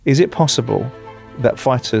Is it possible that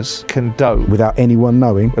fighters can dope Without anyone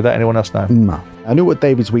knowing? without anyone else knowing? No. I knew what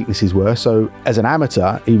David's weaknesses were, so as an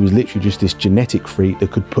amateur, he was literally just this genetic freak that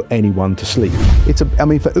could put anyone to sleep. For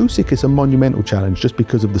Usyk, it's a monumental challenge just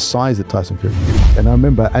because of the size that Tyson Fury is. And I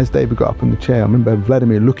remember as David got up in the chair, I remember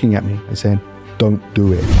Vladimir looking at me and saying, "Don't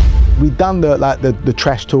do it." We'd done the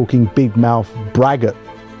trash talking, big mouth braggart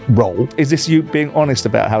role. Is this you being honest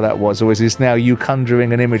about how that was, or is this now you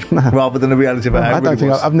conjuring an image rather than a reality about how it really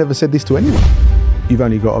was? I've never said this to anyone. You've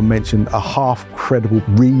only got to mention a half credible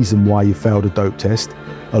reason why you failed a dope test,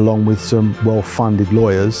 along with some well-funded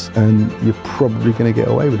lawyers, and you're probably going to get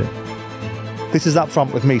away with it. This is Up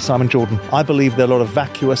Front with me, Simon Jordan. I believe there are a lot of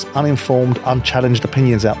vacuous, uninformed, unchallenged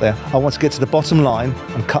opinions out there. I want to get to the bottom line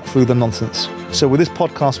and cut through the nonsense. So with this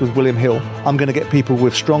podcast with William Hill, I'm going to get people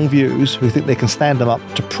with strong views who think they can stand them up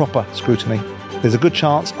to proper scrutiny. There's a good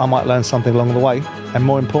chance I might learn something along the way, and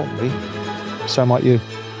more importantly, so might you.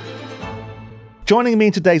 Joining me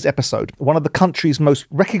in today's episode, one of the country's most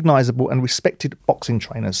recognisable and respected boxing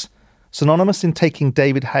trainers, synonymous in taking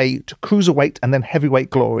David Haye to cruiserweight and then heavyweight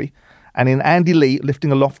glory, and in Andy Lee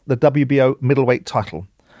lifting aloft the WBO middleweight title,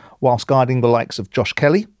 whilst guiding the likes of Josh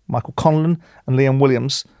Kelly, Michael Conlan and Liam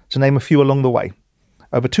Williams, to name a few along the way.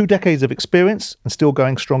 Over 2 decades of experience and still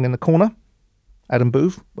going strong in the corner, Adam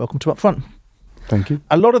Booth, welcome to Up Front. Thank you.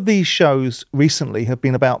 A lot of these shows recently have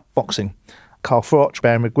been about boxing. Carl Froch,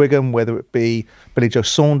 Barry McGuigan, whether it be Billy Joe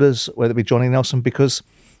Saunders, whether it be Johnny Nelson, because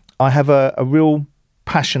I have a real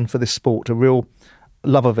passion for this sport, a real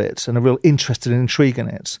love of it and a real interest and intrigue in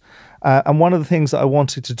it. And one of the things that I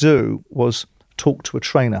wanted to do was talk to a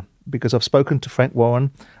trainer, because I've spoken to Frank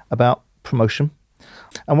Warren about promotion.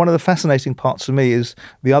 And one of the fascinating parts for me is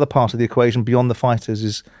the other part of the equation beyond the fighters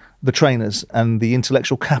is the trainers and the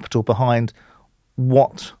intellectual capital behind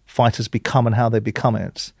what fighters become and how they become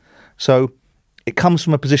it. So it comes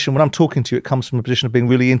from a position, when I'm talking to you, it comes from a position of being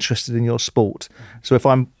really interested in your sport. So if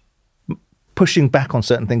I'm pushing back on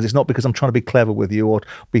certain things, it's not because I'm trying to be clever with you or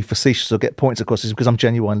be facetious or get points across, it's because I'm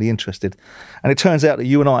genuinely interested. And it turns out that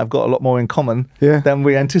you and I have got a lot more in common than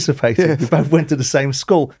we anticipated. Yes. We both went to the same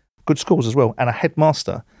school, good schools as well, and a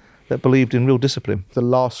headmaster that believed in real discipline. The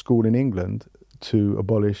last school in England to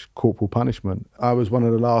abolish corporal punishment. I was one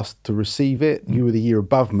of the last to receive it. You were the year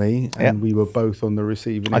above me, and we were both on the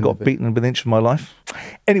receiving end. I got beaten within an inch of my life.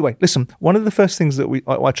 Anyway, listen, one of the first things that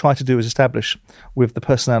I try to do is establish with the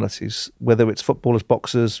personalities, whether it's footballers,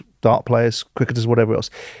 boxers, dart players, cricketers, whatever else,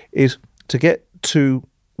 is to get to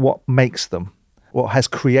what makes them, what has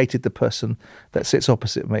created the person that sits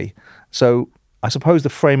opposite me. So I suppose the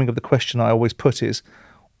framing of the question I always put is,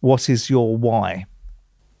 what is your why?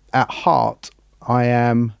 At heart, I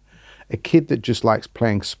am a kid that just likes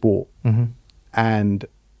playing sport and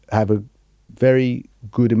have a very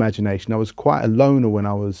good imagination. I was quite a loner when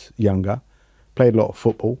I was younger, played a lot of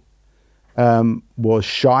football, was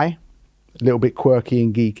shy, a little bit quirky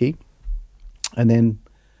and geeky. And then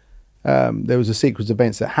there was a sequence of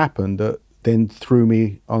events that happened that then threw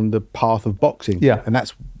me on the path of boxing. Yeah. And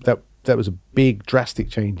that was a big, drastic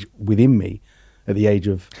change within me at the age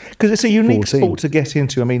of 14. Because it's a unique sport to get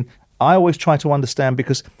into. I mean, I always try to understand,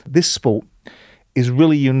 because this sport is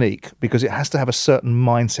really unique because it has to have a certain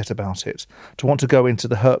mindset about it. To want to go into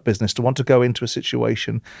the hurt business, to want to go into a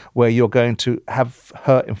situation where you're going to have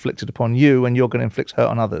hurt inflicted upon you and you're going to inflict hurt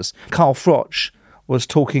on others. Carl Froch was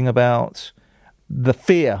talking about the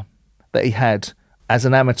fear that he had as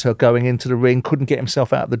an amateur going into the ring, couldn't get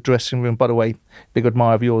himself out of the dressing room. By the way, big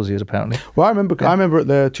admirer of yours he is, apparently. Well, I remember at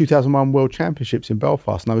the 2001 World Championships in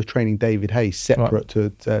Belfast, and I was training David Haye separate to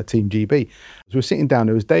Team GB. So we were sitting down,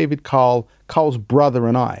 there was David, Carl's brother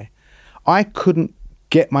and I. I couldn't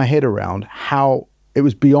get my head around how it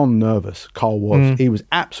was beyond nervous, Carl was. He was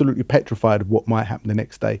absolutely petrified of what might happen the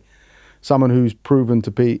next day. Someone who's proven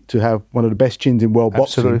to have one of the best chins in world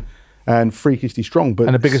boxing. And freakishly strong,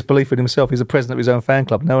 and the biggest belief in himself. He's the president of his own fan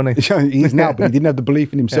club now, isn't he? He is now, but he didn't have the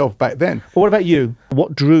belief in himself back then. But what about you?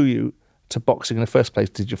 What drew you to boxing in the first place?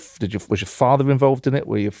 Was your father involved in it?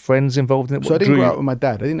 Were your friends involved in it? So I didn't grow up with my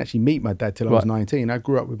dad. I didn't actually meet my dad till I was 19. I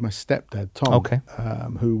grew up with my stepdad,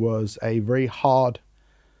 Tom, who was a very hard,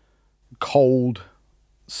 cold,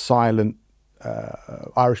 silent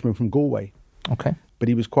Irishman from Galway. Okay. But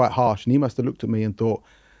he was quite harsh, and he must have looked at me and thought,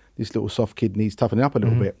 this little soft kid needs toughening up a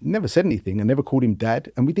little bit. Never said anything. I never called him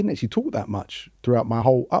dad. And we didn't actually talk that much throughout my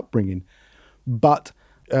whole upbringing. But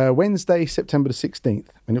Wednesday, September the 16th,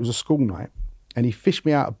 and it was a school night, and he fished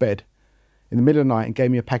me out of bed in the middle of the night and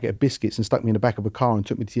gave me a packet of biscuits and stuck me in the back of a car and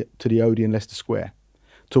took me to the Odeon Leicester Square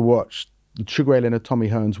to watch the Sugar Ray Leonard Tommy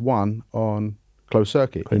Hearns 1 on closed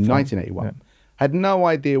circuit in 1981. Yeah. Had no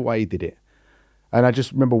idea why he did it. And I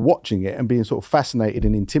just remember watching it and being sort of fascinated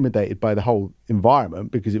and intimidated by the whole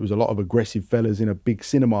environment, because it was a lot of aggressive fellas in a big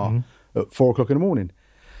cinema at 4 o'clock in the morning.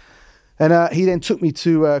 And he then took me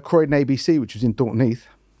to Croydon ABC, which was in Thornton Heath,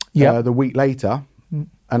 the week later.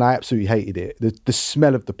 And I absolutely hated it. The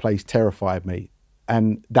smell of the place terrified me.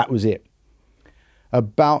 And that was it.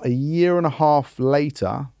 About a year and a half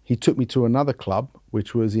later, he took me to another club,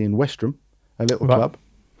 which was in Westerham, a little club.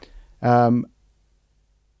 And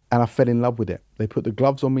I fell in love with it. They put the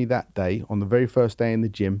gloves on me that day, on the very first day in the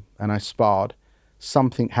gym, and I sparred.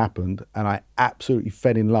 Something happened, and I absolutely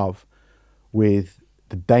fell in love with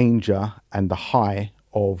the danger and the high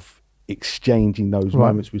of exchanging those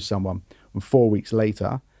moments with someone. And 4 weeks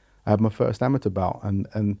later, I had my first amateur bout.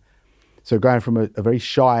 And so going from a very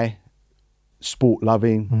shy,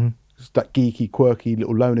 sport-loving, that geeky, quirky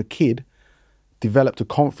little loner kid, developed a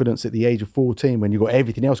confidence at the age of 14 when you've got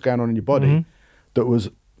everything else going on in your body that was,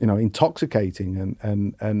 intoxicating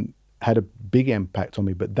and had a big impact on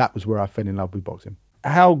me. But that was where I fell in love with boxing.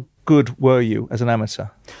 How good were you as an amateur?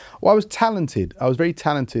 Well, I was talented. I was very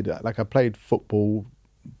talented. Like, I played football,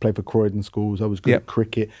 played for Croydon schools. I was good at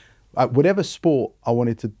cricket. Whatever sport I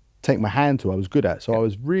wanted to take my hand to, I was good at. So I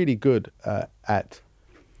was really good at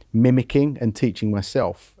mimicking and teaching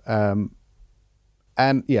myself. And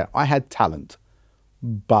yeah, I had talent,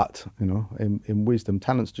 but in wisdom,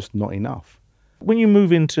 talent's just not enough. When you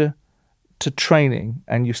move into training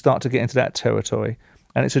and you start to get into that territory,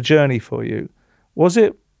 and it's a journey for you, was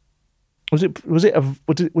it an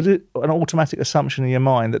automatic assumption in your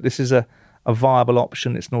mind that this is a viable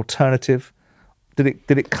option? It's an alternative. Did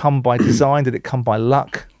it come by design? Did it come by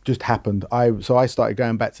luck? Just happened. So I started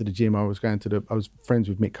going back to the gym. I was friends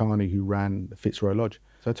with Mick Carney, who ran the Fitzroy Lodge.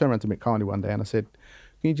 So I turned around to Mick Carney one day and I said,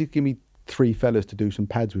 "Can you just give me 3 fellas to do some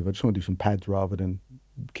pads with? I just want to do some pads rather than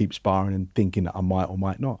keep sparring and thinking that I might or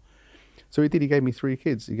might not." So he did. He gave me 3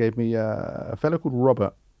 kids. He gave me a fella called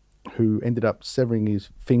Robert, who ended up severing his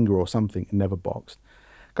finger or something and never boxed.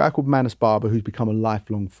 A guy called Manus Barber, who's become a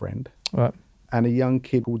lifelong friend. Right. And a young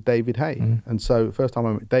kid called David Hay. And so the first time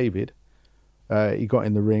I met David, he got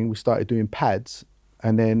in the ring, we started doing pads,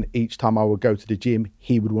 and then each time I would go to the gym,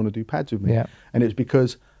 he would want to do pads with me. Yeah. And it was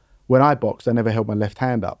because when I boxed, I never held my left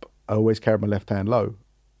hand up. I always carried my left hand low.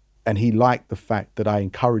 And he liked the fact that I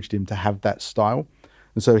encouraged him to have that style.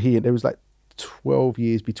 And so there was like 12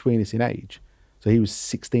 years between us in age. So he was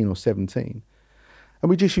 16 or 17. And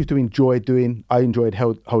we just used to enjoy I enjoyed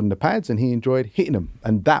holding the pads and he enjoyed hitting them.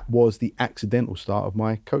 And that was the accidental start of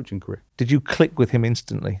my coaching career. Did you click with him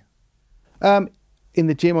instantly? In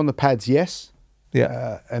the gym on the pads, yes.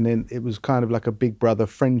 Yeah. And then it was kind of like a big brother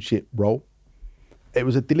friendship role. It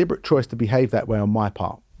was a deliberate choice to behave that way on my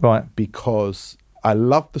part. Right. Because I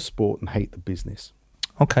love the sport and hate the business.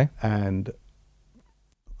 Okay. And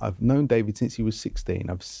I've known David since he was 16.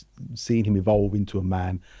 I've seen him evolve into a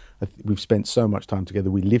man. We've spent so much time together.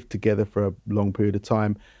 We lived together for a long period of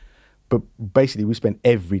time. But basically, we spent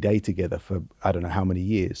every day together for I don't know how many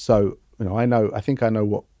years. So, I think I know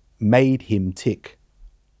what made him tick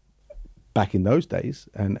back in those days.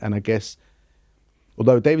 And I guess,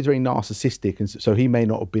 although David's very narcissistic, and so he may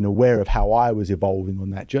not have been aware of how I was evolving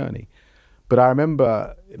on that journey. But I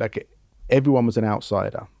remember, like, everyone was an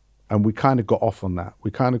outsider. And we kind of got off on that.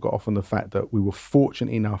 We kind of got off on the fact that we were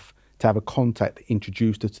fortunate enough to have a contact that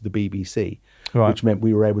introduced us to the BBC, which meant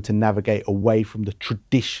we were able to navigate away from the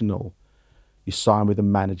traditional, you sign with a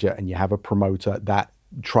manager and you have a promoter, that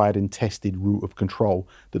tried and tested route of control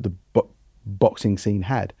that the boxing scene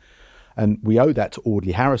had. And we owe that to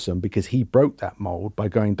Audley Harrison because he broke that mold by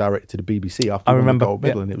going direct to the BBC after the gold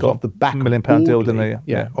medal. And it was off the back of £1 million deal, Audley,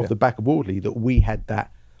 off the back of Audley that we had that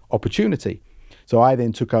opportunity. So I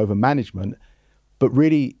then took over management, but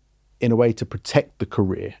really in a way to protect the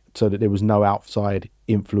career so that there was no outside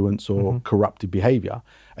influence or corrupted behaviour.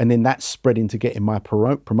 And then that spread into getting my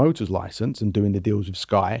promoter's license and doing the deals with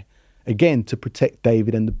Sky, again, to protect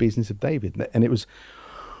David and the business of David. And it was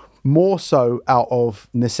more so out of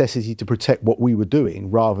necessity to protect what we were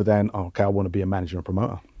doing rather than, I want to be a manager and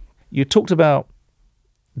promoter. You talked about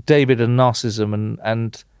David and narcissism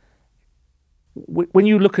and when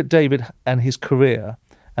you look at David and his career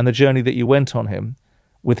and the journey that you went on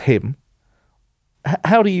with him,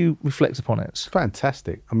 how do you reflect upon it? It's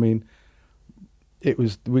fantastic. I mean,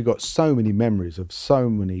 we got so many memories of so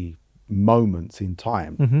many moments in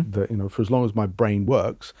time that, for as long as my brain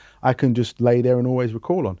works, I can just lay there and always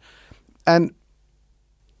recall on. And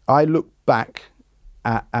I look back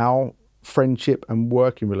at our friendship and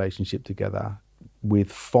working relationship together with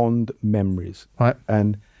fond memories. Right.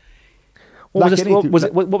 And what was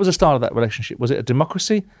the start of that relationship? Was it a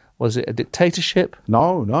democracy? Was it a dictatorship?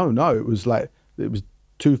 No. It was like It was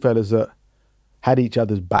two fellas that had each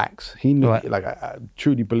other's backs. He knew, Right. like, I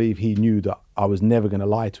truly believe he knew that I was never going to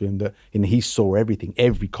lie to him. And he saw everything,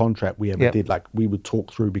 every contract we ever Yep. did. Like, we would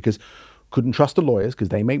talk through, because couldn't trust the lawyers because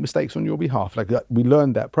they make mistakes on your behalf. Like, we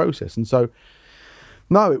learned that process, and so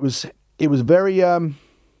no, it was very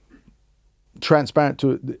transparent.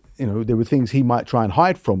 To, you know, there were things he might try and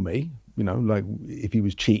hide from me. You know, like if he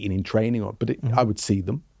was cheating in training, I would see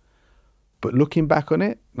them. But looking back on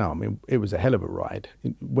it, no, I mean, it was a hell of a ride.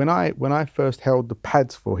 When I first held the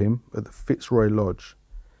pads for him at the Fitzroy Lodge,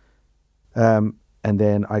 and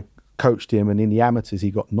then I coached him, and in the amateurs,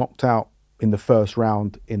 he got knocked out in the first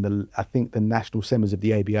round in I think the national semis of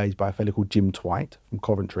the ABAs by a fellow called Jim Twite from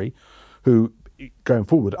Coventry, who, going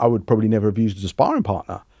forward, I would probably never have used as a sparring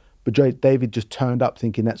partner. But David just turned up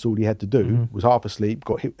thinking that's all he had to do, was half asleep,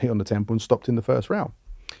 got hit on the temple and stopped in the first round.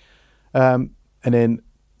 And then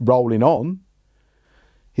rolling on,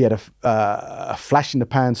 he had a flash in the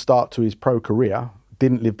pan start to his pro career,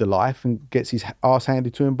 didn't live the life, and gets his arse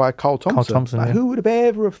handed to him by Carl Thompson. Yeah. Who would have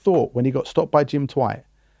ever have thought, when he got stopped by Jim Twite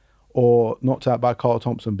or knocked out by Carl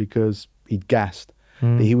Thompson because he'd gassed,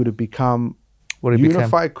 that he would have become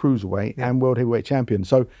unified cruiserweight and world heavyweight champion.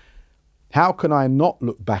 So how can I not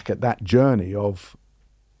look back at that journey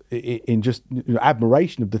in just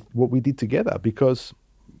admiration of what we did together? Because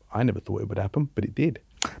I never thought it would happen, but it did.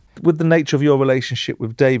 With the nature of your relationship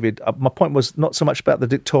with David, my point was not so much about the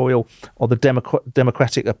dictatorial or the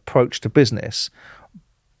democratic approach to business,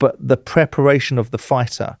 but the preparation of the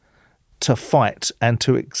fighter to fight and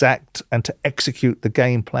to exact and to execute the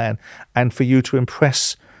game plan, and for you to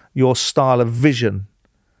impress your style of vision.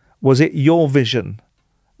 Was it your vision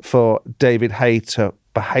for David Haye to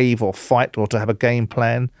behave or fight or to have a game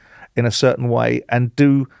plan in a certain way? And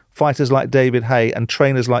do fighters like David Haye and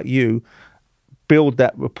trainers like you build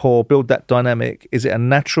that rapport, build that dynamic? Is it a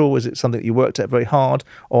natural? Is it something that you worked at very hard?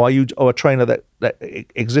 Or are you a trainer that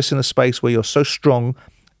exists in a space where you're so strong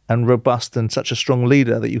and robust and such a strong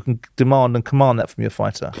leader that you can demand and command that from your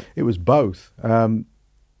fighter? It was both.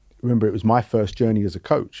 Remember, it was my first journey as a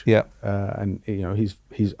coach. Yeah. And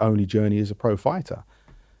his only journey as a pro fighter.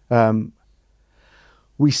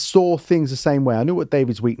 We saw things the same way. I knew what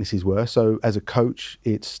David's weaknesses were. So as a coach,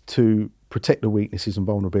 it's to protect the weaknesses and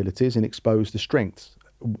vulnerabilities and expose the strengths.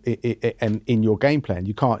 And in your game plan,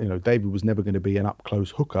 you can't, David was never going to be an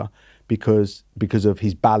up-close hooker because of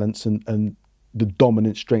his balance and the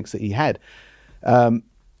dominant strengths that he had.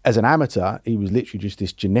 As an amateur, he was literally just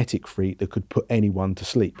this genetic freak that could put anyone to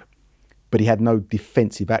sleep. But he had no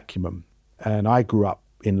defensive acumen. And I grew up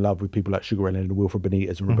in love with people like Sugar Ray Leonard and Wilfred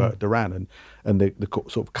Benitez and Roberto Duran, and the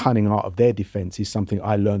sort of cunning art of their defense is something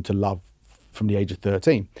I learned to love from the age of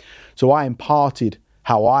 13. So I imparted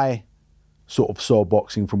how I sort of saw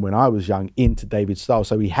boxing from when I was young into David's style.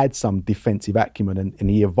 So he had some defensive acumen, and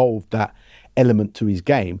he evolved that element to his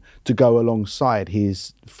game to go alongside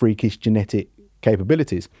his freakish genetic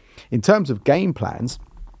capabilities. In terms of game plans,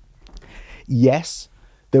 yes,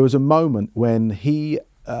 there was a moment when he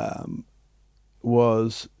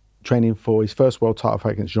was training for his first world title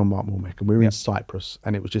fight against Jean-Marc Mormec, and we were in Cyprus,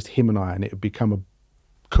 and it was just him and I, and it had become a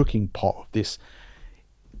cooking pot of this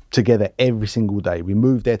together every single day. We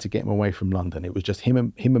moved there to get him away from London. It was just him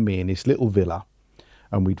and me in this little villa,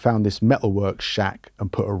 and we'd found this metalwork shack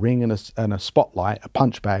and put a ring and a spotlight, a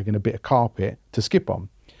punch bag, and a bit of carpet to skip on.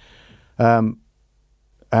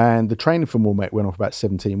 And the training for Mormec went on for about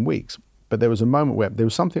 17 weeks. But there was a moment where there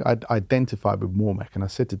was something I'd identified with Mormec, and I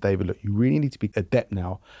said to David, look, you really need to be adept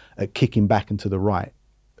now at kicking back and to the right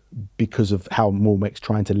because of how Mormec's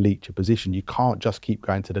trying to leech a position. You can't just keep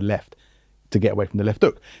going to the left to get away from the left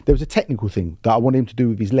hook. There was a technical thing that I wanted him to do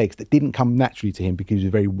with his legs that didn't come naturally to him because he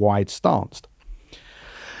was very wide stanced.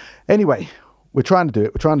 Anyway, we're trying to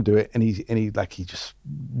do it, and he just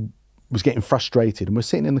was getting frustrated, and we're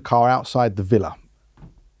sitting in the car outside the villa,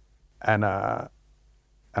 and I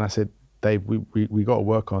said, Dave, we got to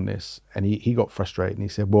work on this. And he got frustrated, and he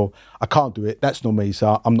said, well, I can't do it. That's not me,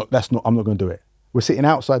 so I'm not going to do it. We're sitting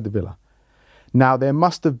outside the villa. Now, there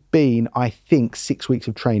must have been, I think, 6 weeks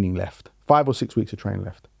of training left, 5 or 6 weeks of training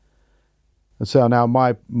left. And so now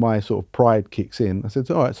my sort of pride kicks in. I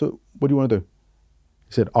said, all right, so what do you want to do?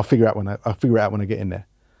 He said, I'll figure it out when I get in there.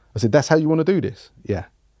 I said, that's how you want to do this? Yeah.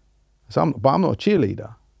 I said, but I'm not a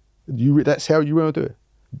cheerleader. That's how you want to do it?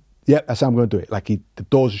 Yeah, that's how I'm going to do it. Like the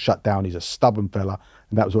doors are shut down. He's a stubborn fella,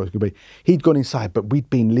 and that was what it was going to be. He'd gone inside, but we'd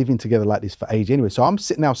been living together like this for ages anyway. So I'm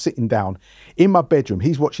sitting down in my bedroom.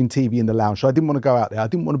 He's watching TV in the lounge. So I didn't want to go out there. I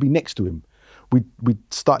didn't want to be next to him. We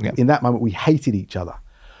started in that moment. We hated each other,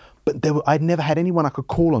 but I'd never had anyone I could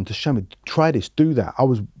call on to show me, try this, do that. I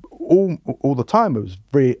was all the time. It was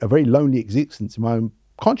a very lonely existence in my own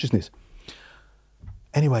consciousness.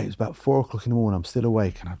 Anyway, it was about 4 o'clock in the morning. I'm still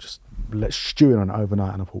awake and I'm just stewing on it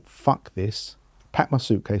overnight. And I thought, fuck this. Packed my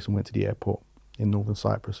suitcase and went to the airport in Northern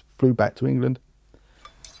Cyprus. Flew back to England.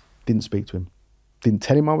 Didn't speak to him. Didn't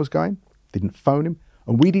tell him I was going. Didn't phone him.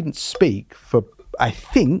 And we didn't speak for, I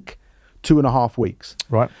think, 2.5 weeks.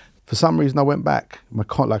 Right. For some reason, I went back. I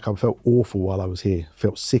felt awful while I was here.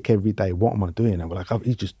 Felt sick every day. What am I doing? And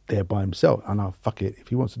he's just there by himself. And I fuck it. If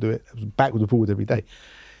he wants to do it, it was backwards and forwards every day.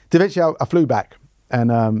 So eventually, I flew back. And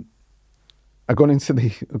I got into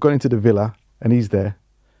the villa, and he's there.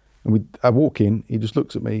 And I walk in. He just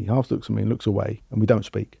looks at me, half looks at me, and looks away. And we don't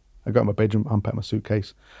speak. I go to my bedroom, unpack my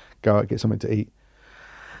suitcase, go out, get something to eat.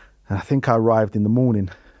 And I think I arrived in the morning,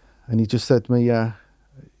 and he just said to me, "I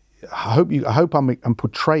hope I'm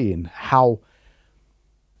portraying how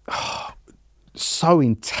so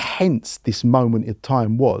intense this moment in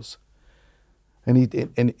time was." And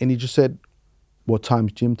he just said, "What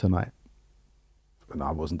time's gym tonight?" And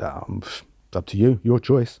I wasn't that. It's up to you. Your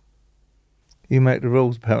choice. You make the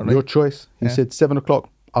rules, apparently. Your choice. He said 7 o'clock.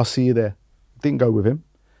 I'll see you there. Didn't go with him.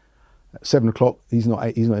 At 7 o'clock, he's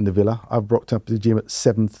not in the villa. I've rocked up to the gym at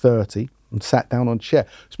 7:30 and sat down on a chair.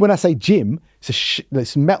 So when I say gym, it's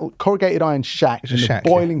this metal corrugated iron shack in the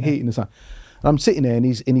boiling heat in the sun. And I'm sitting there and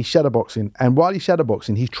he's shadowboxing. And while he's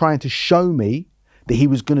shadowboxing, he's trying to show me that he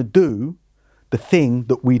was going to do the thing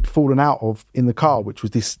that we'd fallen out of in the car, which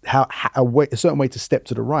was this a certain way to step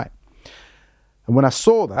to the right. And when I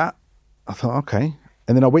saw that, I thought, okay.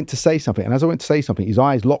 And then I went to say something. And as I went to say something, his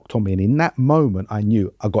eyes locked on me. And in that moment, I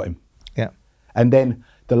knew I got him. Yeah. And then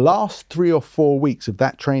the last 3 or 4 weeks of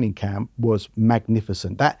that training camp was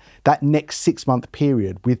magnificent. That next 6-month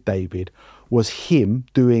period with David was him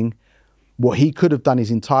doing what he could have done his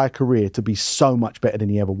entire career to be so much better than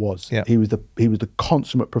he ever was. Yeah. He was the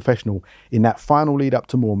consummate professional in that final lead up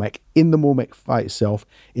to Mormec, in the Mormec fight itself,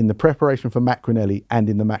 in the preparation for Matt Cronelli, and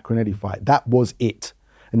in the Matt Cronelli fight. That was it.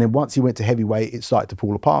 And then once he went to heavyweight, it started to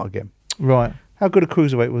fall apart again. Right. How good a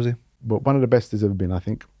cruiserweight was he? But one of the best there's ever been, I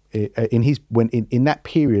think. In that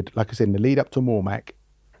period, like I said, in the lead up to Mormec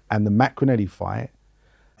and the Matt Cronelli fight,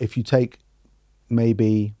 if you take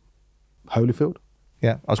maybe Holyfield.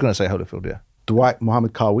 Yeah, I was going to say Holyfield, yeah. Dwight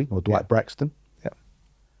Muhammad Qawi or Dwight Braxton. Yeah.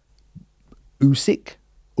 Usyk,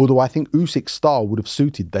 although I think Usyk's style would have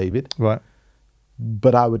suited David. Right.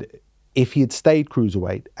 But I would, if he had stayed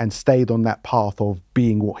cruiserweight and stayed on that path of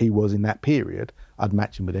being what he was in that period, I'd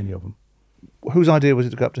match him with any of them. Whose idea was it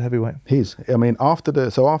to go up to heavyweight? His. I mean, after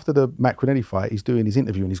the Matt Cronelli fight, he's doing his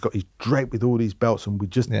interview and he's draped with all these belts, and we'd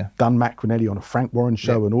just done Matt Cronelli on a Frank Warren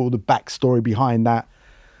show and all the backstory behind that.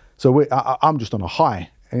 So I'm just on a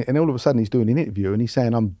high, and all of a sudden he's doing an interview and he's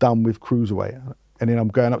saying, "I'm done with cruiserweight," and then I'm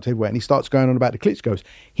going up to heavyweight, and he starts going on about the Klitschko's.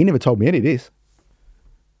 He never told me any of this.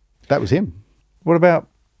 That was him. What about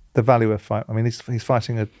the Valuev fight? I mean, he's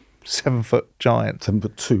fighting a 7-foot giant.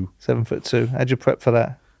 7'2". 7'2". How'd you prep for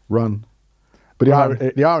that? Run. But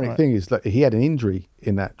the ironic thing is that he had an injury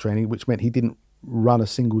in that training, which meant he didn't run a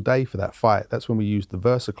single day for that fight. That's when we used the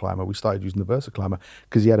Versa Climber. We started using the Versa Climber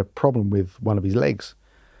because he had a problem with one of his legs.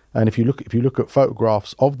 And if you look at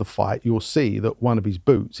photographs of the fight, you'll see that one of his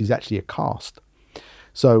boots is actually a cast.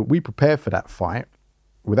 So we prepared for that fight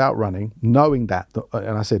without running, knowing that.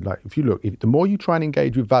 And I said, if the more you try and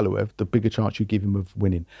engage with Valuev, the bigger chance you give him of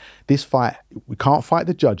winning. This fight, we can't fight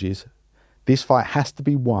the judges. This fight has to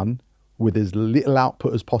be won with as little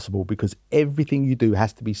output as possible, because everything you do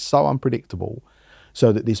has to be so unpredictable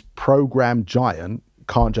so that this programmed giant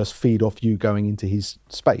can't just feed off you going into his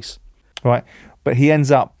space. Right. But he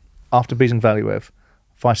ends up, after beating Valuev,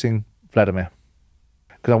 fighting Vladimir.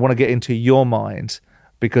 Because I want to get into your mind,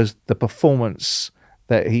 because the performance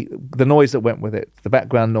the noise that went with it, the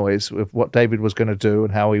background noise of what David was going to do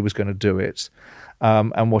and how he was going to do it,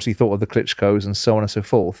 and what he thought of the Klitschko's and so on and so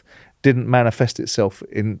forth, didn't manifest itself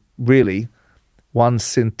in really one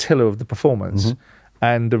scintilla of the performance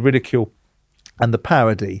and the ridicule and the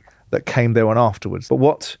parody that came there on afterwards.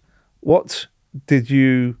 But what did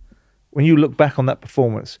you, when you look back on that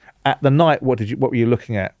performance at the night, what were you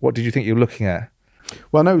looking at? What did you think you were looking at?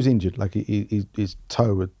 Well, I know he was injured. Like his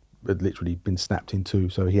toe had literally been snapped in two,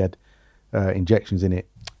 so he had injections in it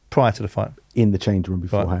prior to the fight, in the change room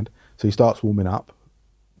beforehand. Right. So he starts warming up,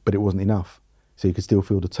 but it wasn't enough, so he could still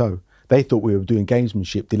feel the toe. They thought we were doing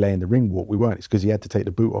gamesmanship, delaying the ring walk. We weren't. It's because he had to take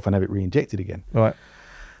the boot off and have it re-injected again. Right.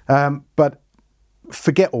 But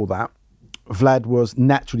forget all that. Vlad was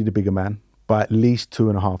naturally the bigger man by at least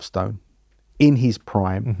 2.5 stone, in his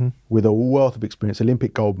prime, with a wealth of experience,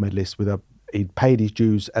 Olympic gold medalist, with a He'd paid his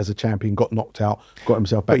dues as a champion, got knocked out, got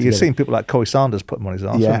himself back But you've together. seen people like Corey Sanders put him on his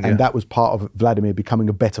arse. Yeah, haven't you? and that was part of Vladimir becoming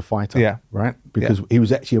a better fighter. Yeah. Right? Because he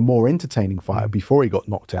was actually a more entertaining fighter before he got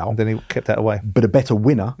knocked out, And then he kept that away. but a better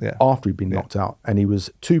winner Yeah. after he'd been knocked out. And he was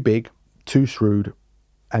too big, too shrewd,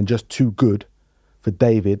 and just too good for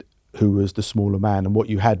David, who was the smaller man. And what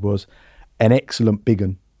you had was an excellent big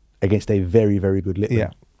un against a very, very good little.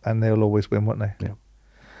 Yeah, and they'll always win, won't they? Yeah.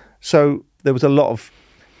 So there was a lot of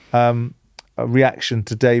a reaction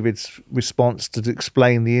to David's response to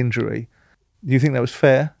explain the injury. Do you think that was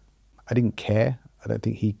fair? I didn't care. I don't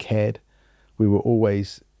think he cared. We were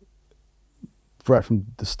always, right from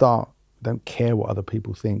the start, don't care what other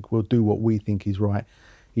people think. We'll do what we think is right.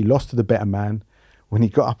 He lost to the better man. When he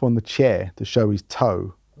got up on the chair to show his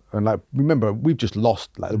toe, and like, remember, we've just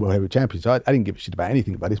lost like the World Heavyweight Champions. So I didn't give a shit about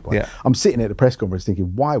anything by this point. Yeah. I'm sitting at the press conference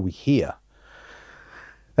thinking, why are we here?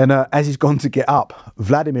 And as he's gone to get up,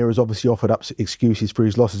 Vladimir has obviously offered up excuses for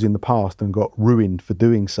his losses in the past and got ruined for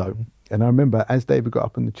doing so. And I remember as David got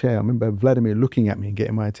up in the chair, I remember Vladimir looking at me and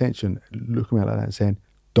getting my attention, looking at me like that and saying,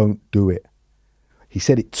 don't do it. He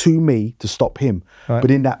said it to me to stop him. Right.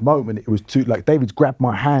 But in that moment, it was too, like David's grabbed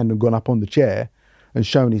my hand and gone up on the chair and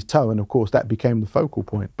shown his toe. And of course, that became the focal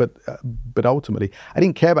point. But ultimately, I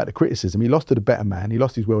didn't care about the criticism. He lost to the better man. He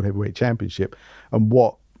lost his World Heavyweight Championship. And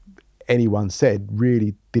what anyone said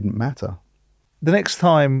really didn't matter. The next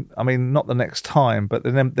time, I mean, not the next time, but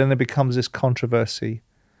then there becomes this controversy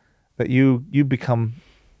that you become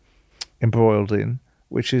embroiled in,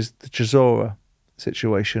 which is the Chisora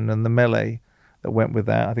situation and the melee that went with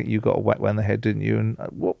that. I think you got a whack around the head, didn't you? And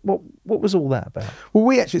what was all that about? Well,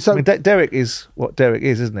 we actually... So I mean, Derek is what Derek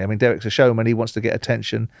is, isn't he? I mean, Derek's a showman. He wants to get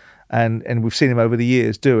attention, and we've seen him over the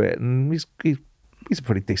years do it. And he's a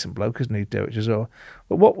pretty decent bloke, isn't he, Derek Chisora?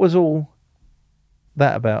 But what was all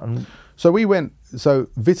that about? And So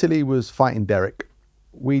Vitaly was fighting Derek.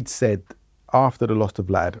 We'd said after the loss of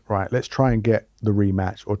Vlad, right, let's try and get the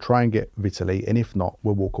rematch or try and get Vitaly. And if not,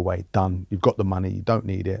 we'll walk away. Done. You've got the money. You don't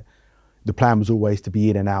need it. The plan was always to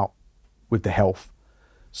be in and out with the health.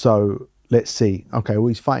 So let's see. Okay, well,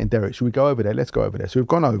 he's fighting Derek. Should we go over there? Let's go over there. So we've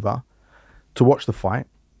gone over to watch the fight.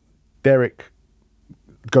 Derek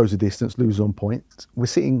goes the distance, loses on points. We're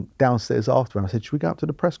sitting downstairs after, and I said, should we go up to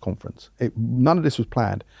the press conference? None of this was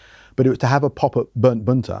planned, but it was to have a pop at Bernd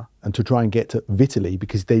Bunter and to try and get to Vitaly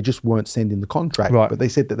because they just weren't sending the contract, right. But they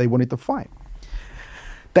said that they wanted to fight.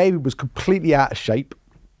 David was completely out of shape,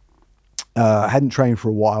 hadn't trained for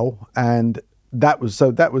a while, and that was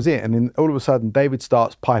it. And then all of a sudden, David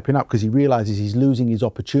starts piping up because he realizes he's losing his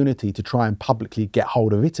opportunity to try and publicly get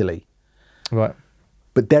hold of Italy. right,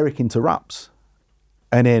 But Derek interrupts.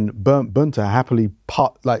 And then Bernd Bunter happily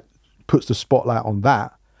puts the spotlight on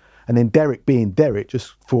that. And then Derek, being Derek,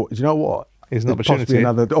 just thought, you know what? Here's an There's possibly opportunity.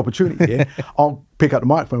 another opportunity here. I'll pick up the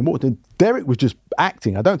microphone. Derek was just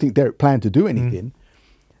acting. I don't think Derek planned to do anything.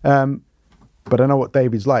 But I know what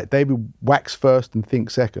David's like. David whacks first and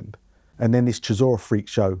thinks second. And then this Chisora freak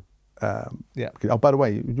show. yeah, Oh, by the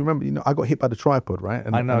way, you remember, I got hit by the tripod, right?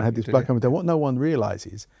 And I know I had you this did, black yeah. helmet there. What no one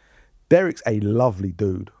realises, Derek's a lovely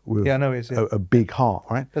dude with Yeah, I know he is, yeah. a big heart,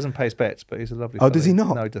 right? doesn't pay his bets, but he's a lovely. Oh, does fellow. he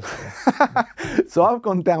not? No, he doesn't. Yeah. So I've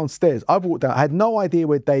gone downstairs. I've walked down. I had no idea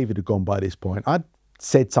where David had gone by this point. I'd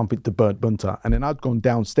said something to Bernd Bunter, and then I'd gone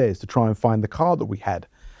downstairs to try and find the car that we had.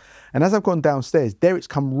 And as I've gone downstairs, Derek's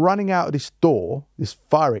come running out of this door, this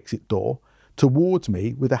fire exit door, towards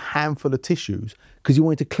me with a handful of tissues because he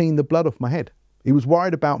wanted to clean the blood off my head. He was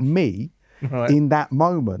worried about me Right. in that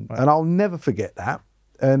moment, and I'll never forget that.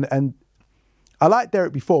 And I liked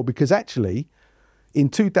Derek before because actually, in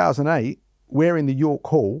 2008, we're in the York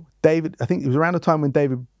Hall. David, I think it was around the time when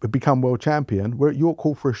David had become world champion. We're at York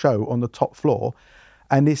Hall for a show on the top floor,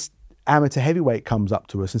 and this amateur heavyweight comes up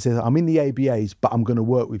to us and says, I'm in the ABAs, but I'm going to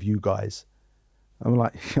work with you guys. I'm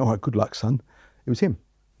like, all right, good luck, son. It was him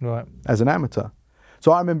Right. as an amateur.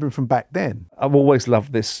 So I remember him from back then. I've always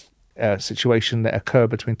loved this situation that occurred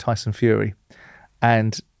between Tyson Fury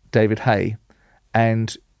and David Haye,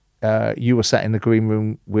 and you were sat in the green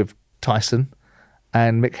room with Tyson,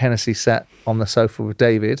 and Mick Hennessy sat on the sofa with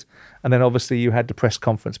David, and then obviously you had the press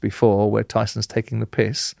conference before where Tyson's taking the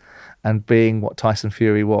piss and being what Tyson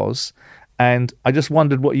Fury was, and I just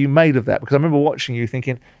wondered what you made of that, because I remember watching you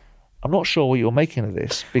thinking, I'm not sure what you're making of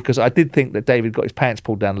this, because I did think that David got his pants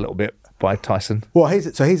pulled down a little bit by Tyson. Well, here's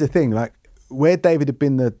the thing, like where David had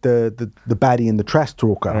been the baddie and the trash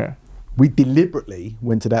talker, Yeah. we deliberately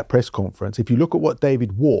went to that press conference. If you look at what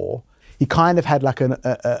David wore, he kind of had like an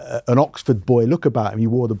Oxford boy look about him. He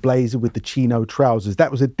wore the blazer with the chino trousers.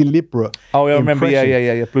 That was a deliberate Oh, I remember. impression.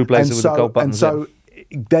 Yeah. Blue blazer with the gold buttons. And so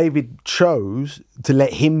David chose to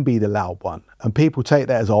let him be the loud one. And people take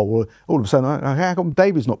that as, oh, well, all of a sudden, how come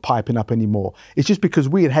David's not piping up anymore? It's just because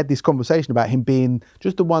we had this conversation about him being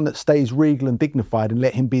just the one that stays regal and dignified and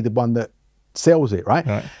let him be the one that sells it,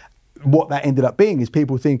 right? What that ended up being is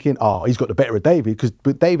people thinking, oh, he's got the better of David.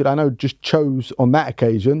 But David, I know, just chose on that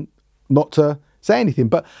occasion not to say anything.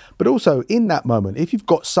 But also in that moment, if you've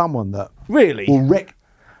got someone that really will wreck...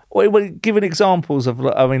 Well, giving examples of,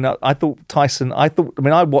 I mean, I thought Tyson, I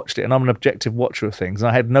watched it and I'm an objective watcher of things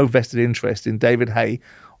and I had no vested interest in David Haye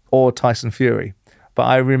or Tyson Fury. But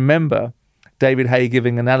I remember David Haye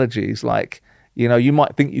giving analogies like, you know, you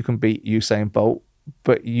might think you can beat Usain Bolt,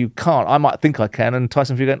 but you can't. I might think I can. And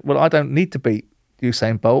Tyson Fury going, well, I don't need to beat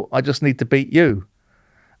Usain Bolt. I just need to beat you.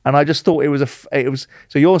 And I just thought it was,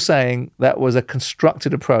 so you're saying that was a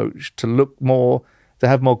constructed approach to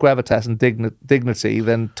have more gravitas and dignity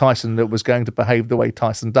than Tyson that was going to behave the way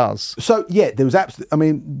Tyson does. So, yeah, there was absolutely... I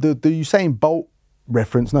mean, the Usain Bolt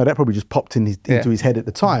reference, no, that probably just popped into his head at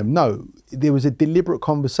the time. No, there was a deliberate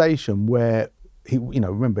conversation where he, you know,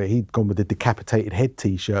 remember, he'd gone with the decapitated head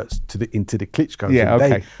T-shirts into the Klitschko. Yeah,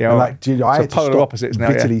 okay. Yeah, like, I had to polar stop opposites now,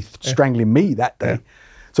 literally strangling me that day. Yeah.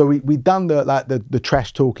 So we'd done the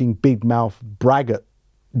trash-talking, big-mouth braggart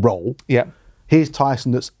role. Yeah. Here's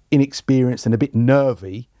Tyson that's inexperienced and a bit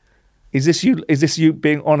nervy. Is this you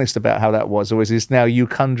being honest about how that was, or is this now you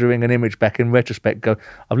conjuring an image back in retrospect? Go,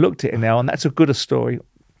 I've looked at it now, and that's a gooder story,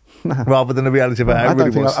 rather than the reality of how it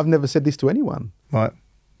really was. I've never said this to anyone, right?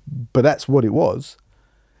 But that's what it was.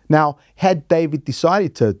 Now, had David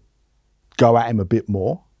decided to go at him a bit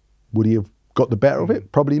more, would he have got the better of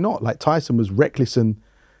it? Probably not. Like Tyson was reckless and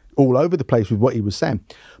all over the place with what he was saying.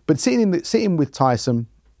 But sitting with Tyson.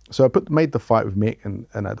 So I made the fight with Mick and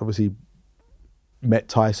I'd obviously met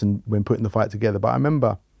Tyson when putting the fight together. But I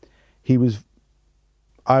remember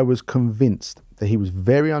I was convinced that he was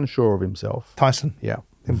very unsure of himself. Tyson? Yeah.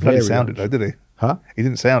 He didn't bloody sound it though, did he? Huh? He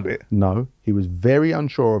didn't sound it. No. He was very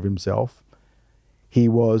unsure of himself. He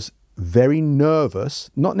was very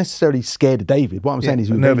nervous, not necessarily scared of David. What I'm saying is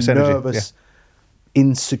he was nervous,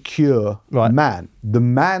 insecure man. The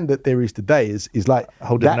man that there is today is like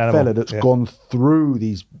that fella that's gone through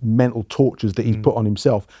these mental tortures that he's put on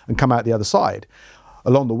himself and come out the other side.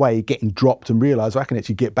 Along the way, getting dropped and realise I can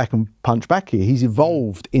actually get back and punch back here. He's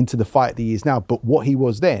evolved into the fight that he is now, but what he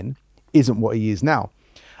was then isn't what he is now.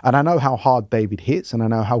 And I know how hard David hits and I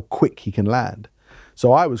know how quick he can land.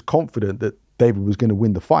 So I was confident that David was going to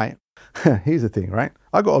win the fight. Here's the thing, right?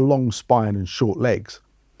 I got a long spine and short legs.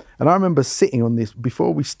 And I remember sitting on this,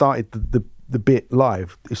 before we started the bit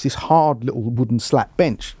live, it's this hard little wooden slat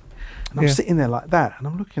bench. And I'm sitting there like that, and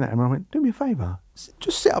I'm looking at him, and I went, do me a favour,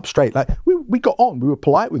 just sit up straight. Like, we got on, we were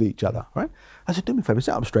polite with each other, right? I said, do me a favour,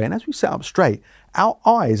 sit up straight. And as we sat up straight, our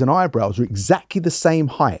eyes and eyebrows were exactly the same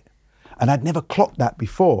height. And I'd never clocked that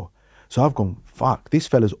before. So I've gone, fuck, this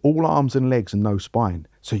fella's all arms and legs and no spine.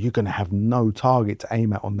 So you're going to have no target to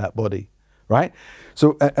aim at on that body, right?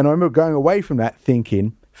 So, and I remember going away from that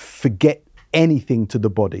thinking, forget anything to the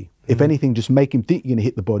body. If anything, just make him think you're going to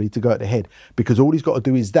hit the body to go at the head, because all he's got to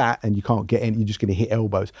do is that, and you can't get any, you're just going to hit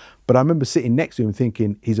elbows. But I remember sitting next to him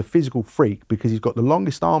thinking he's a physical freak because he's got the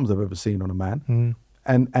longest arms I've ever seen on a man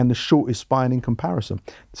and the shortest spine in comparison.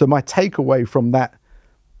 So my takeaway from that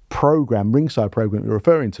program, ringside program you're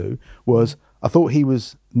referring to, was I thought he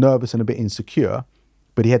was nervous and a bit insecure,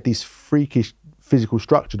 but he had this freakish physical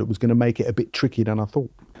structure that was going to make it a bit trickier than I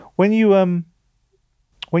thought. When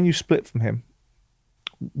you split from him,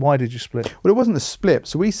 why did you split? Well, it wasn't a split.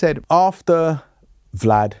 So we said, after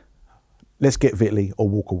Vlad, let's get Vitaly or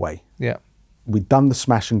walk away. Yeah. We'd done the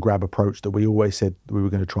smash and grab approach that we always said we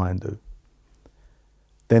were going to try and do.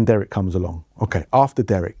 Then Derek comes along. Okay, after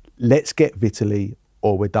Derek, let's get Vitaly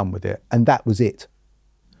or we're done with it. And that was it.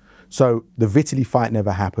 So the Vitaly fight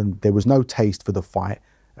never happened. There was no taste for the fight.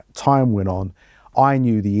 Time went on. I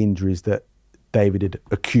knew the injuries that David had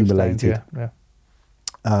accumulated.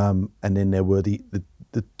 And then there were the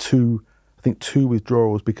two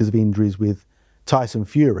withdrawals because of injuries with Tyson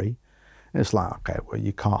Fury. And it's like, okay, well,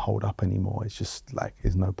 you can't hold up anymore. It's just like,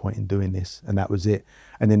 there's no point in doing this. And that was it.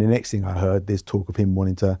 And then the next thing I heard, there's talk of him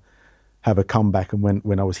wanting to have a comeback. And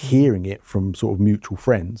when I was hearing it from sort of mutual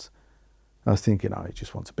friends, I was thinking, oh, he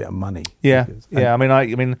just wants a bit of money. Yeah, I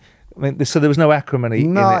mean, so there was no acrimony.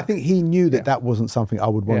 No, I think he knew that wasn't something I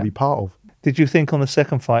would want to be part of. Did you think on the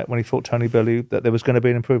second fight when he fought Tony Bellew that there was going to be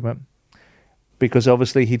an improvement? Because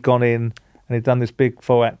obviously he'd gone in and he'd done this big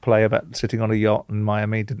 4-act play about sitting on a yacht in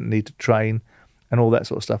Miami, didn't need to train and all that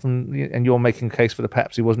sort of stuff. And you're making a case for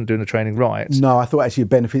perhaps he wasn't doing the training right. No, I thought actually it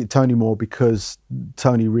benefited Tony more because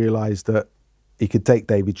Tony realised that he could take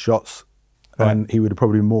David's shots and he would have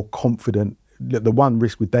probably been more confident. The one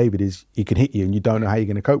risk with David is he can hit you and you don't know how you're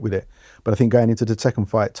going to cope with it. But I think going into the second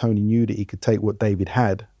fight, Tony knew that he could take what David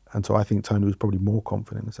had. And so I think Tony was probably more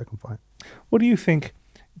confident in the second fight. What do you think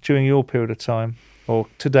during your period of time, or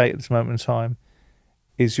to date at this moment in time,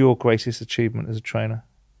 is your greatest achievement as a trainer?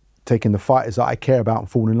 Taking the fighters that I care about and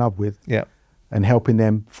fall in love with, Yeah. and helping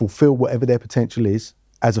them fulfill whatever their potential is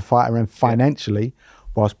as a fighter and financially,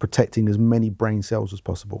 whilst protecting as many brain cells as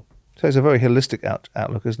possible. So it's a very holistic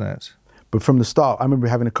outlook, isn't it? But from the start, I remember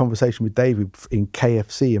having a conversation with David in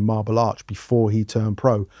KFC in Marble Arch before he turned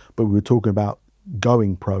pro, but we were talking about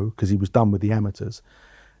going pro because he was done with the amateurs.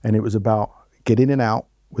 And it was about get in and out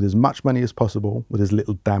with as much money as possible, with as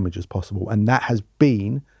little damage as possible. And that has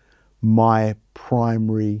been my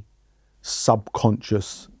primary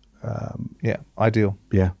subconscious. Ideal.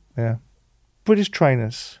 Yeah. British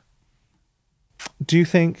trainers, do you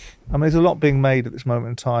think, there's a lot being made at this moment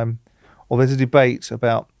in time, or there's a debate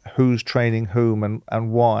about who's training whom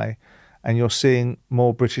and why, and you're seeing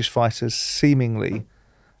more British fighters seemingly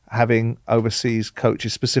having overseas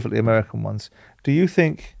coaches, specifically American ones. Do you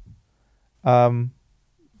think the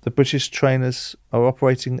British trainers are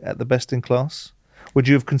operating at the best in class? Would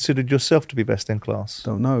you have considered yourself to be best in class?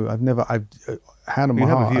 Don't know. Hand on my You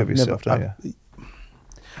have heart, a view of I've yourself, never, don't you?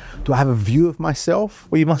 Do I have a view of myself?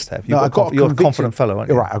 Well, you must have. No, You're a confident fellow, aren't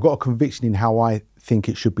you? Right. I've got a conviction in how I think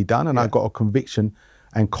it should be done, and I've got a conviction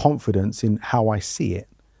and confidence in how I see it.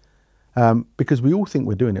 Because we all think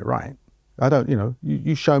we're doing it right. I don't,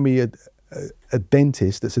 you show me a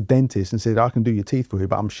dentist that's a dentist and said, I can do your teeth for you,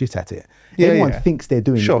 but I'm shit at it. Everyone thinks they're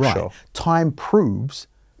doing it right. Sure. Time proves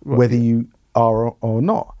whether you are or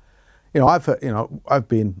not. I've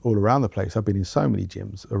been all around the place. I've been in so many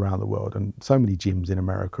gyms around the world and so many gyms in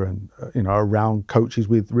America and, around coaches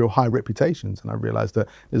with real high reputations. And I realized that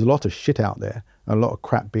there's a lot of shit out there and a lot of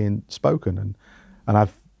crap being spoken. And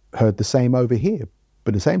I've heard the same over here.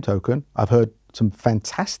 But the same token, I've heard some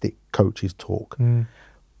fantastic coaches talk.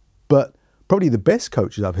 But probably the best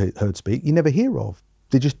coaches I've heard speak, you never hear of.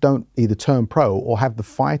 They just don't either turn pro or have the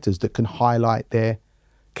fighters that can highlight their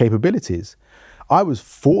capabilities. I was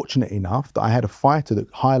fortunate enough that I had a fighter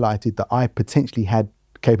that highlighted that I potentially had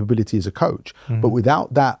capability as a coach. But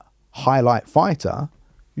without that highlight fighter,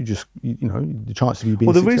 the chance of you being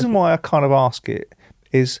Well, the successful. reason why I kind of ask it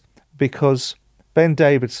is because Ben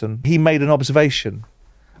Davison, he made an observation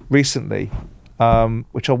recently,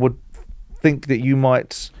 which I would think that you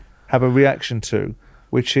might have a reaction to,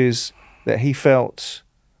 which is that he felt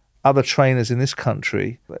other trainers in this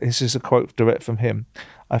country, this is a quote direct from him,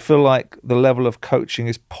 I feel like the level of coaching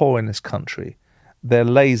is poor in this country. They're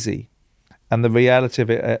lazy. And the reality of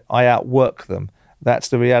it, I outwork them. That's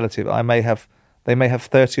the reality of it. They may have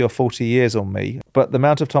 30 or 40 years on me, but the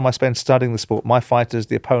amount of time I spend studying the sport, my fighters,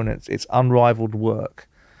 the opponents, it's unrivaled work.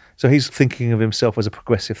 So he's thinking of himself as a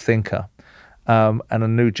progressive thinker and a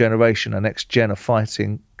new generation, a next gen of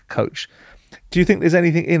fighting coach. Do you think there's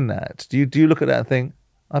anything in that? Do you look at that and think,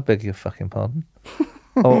 I beg your fucking pardon?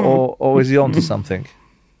 or is he onto something?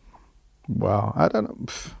 Well, I don't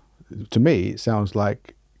know. To me, it sounds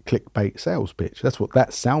like clickbait sales pitch. That's what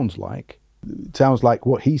that sounds like. It sounds like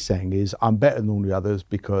what he's saying is I'm better than all the others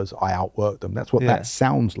because I outwork them. That's what that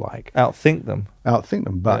sounds like. Outthink them.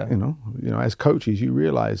 But as coaches, you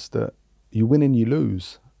realize that you win and you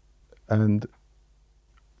lose, and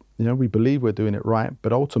we believe we're doing it right,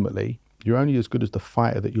 but ultimately you're only as good as the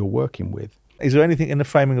fighter that you're working with. Is there anything in the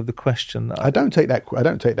framing of the question that I don't take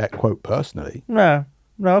that quote personally. No,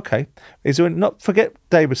 okay. Is there not forget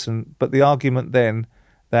Davison, but the argument then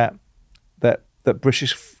that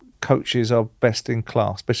British coaches are best in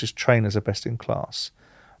class, British trainers are best in class,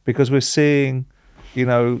 because we're seeing, a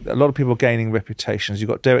lot of people gaining reputations.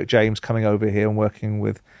 You've got Derek James coming over here and working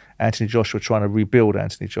with Anthony Joshua, trying to rebuild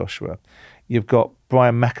Anthony Joshua. You've got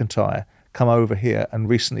Brian McIntyre come over here and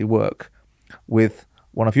recently work with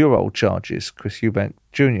one of your old charges, Chris Eubank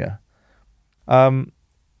Jr.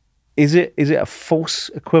 Is it a false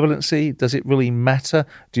equivalency? Does it really matter?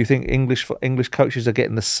 Do you think English coaches are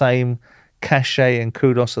getting the same cachet and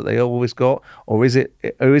kudos that they always got, or is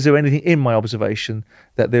there anything in my observation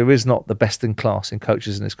that there is not the best in class in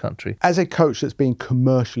coaches in this country? As a coach that's been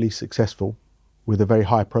commercially successful with a very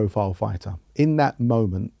high profile fighter, in that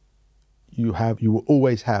moment you will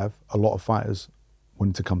always have a lot of fighters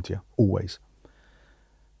wanting to come to you, always.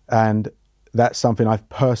 And that's something I've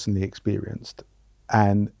personally experienced.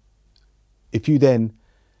 And if you then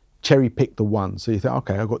cherry pick the one, so you think,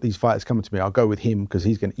 okay, I've got these fighters coming to me, I'll go with him because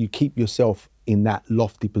you keep yourself in that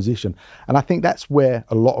lofty position. And I think that's where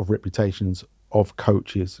a lot of reputations of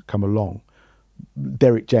coaches come along.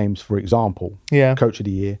 Derek James, for example, Coach of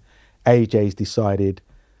the Year, AJ's decided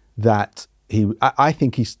that I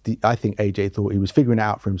think AJ thought he was figuring it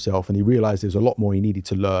out for himself, and he realised there's a lot more he needed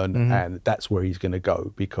to learn, and that's where he's going to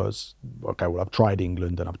go because, okay, well, I've tried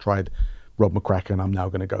England and I've tried Rob McCracken, and I'm now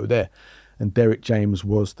going to go there. And Derek James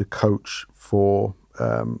was the coach for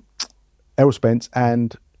Errol Spence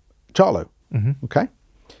and Charlo. Okay,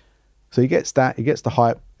 so he gets that, he gets the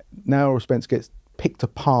hype. Now Errol Spence gets picked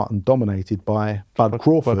apart and dominated by Bud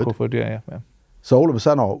Crawford. Bud Crawford, yeah. So all of a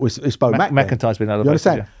sudden, it's Bo Mac. McIntyre's been out of you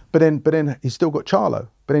understand? Yeah. But then he's still got Charlo.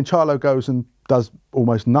 But then Charlo goes and does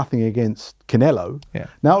almost nothing against Canelo. Yeah.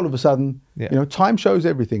 Now all of a sudden, Yeah. time shows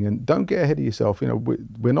everything, and don't get ahead of yourself.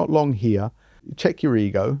 We're not long here. Check your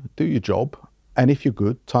ego, do your job, and if you're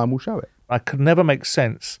good, time will show it. I could never make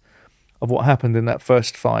sense of what happened in that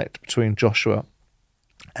first fight between Joshua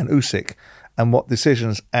and Usyk, and what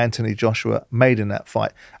decisions Anthony Joshua made in that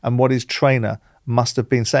fight, and what his trainer must have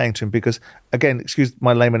been saying to him. Because, again, excuse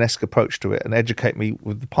my laymanesque approach to it and educate me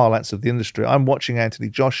with the parlance of the industry. I'm watching Anthony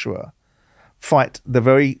Joshua fight the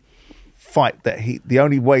very fight that the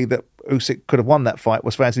only way that Usyk could have won that fight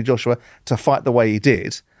was for Anthony Joshua to fight the way he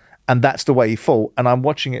did, and that's the way he fought. And I'm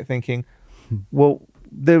watching it thinking, well,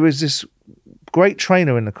 there is this great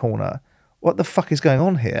trainer in the corner. What the fuck is going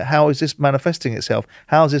on here? How is this manifesting itself?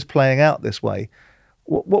 How is this playing out this way?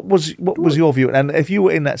 What was your view? And if you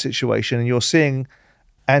were in that situation and you're seeing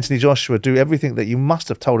Anthony Joshua do everything that you must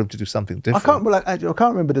have told him to do something different.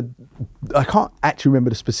 I can't actually remember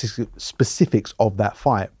the specifics of that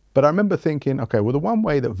fight, but I remember thinking, okay, well, the one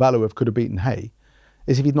way that Valuev could have beaten Hay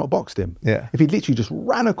is if he'd not boxed him. Yeah. If he'd literally just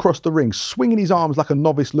ran across the ring, swinging his arms like a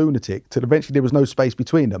novice lunatic till eventually there was no space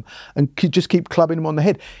between them, and could just keep clubbing him on the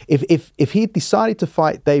head. If he'd decided to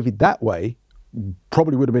fight David that way,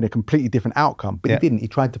 probably would have been a completely different outcome, but he didn't. He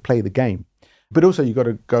tried to play the game. But also you got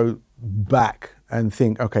to go back and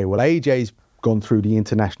think, okay, well, AJ's gone through the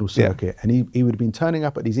international circuit, and he would have been turning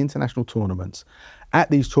up at these international tournaments,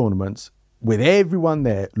 with everyone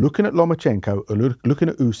there looking at Lomachenko or looking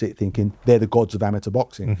at Usyk thinking they're the gods of amateur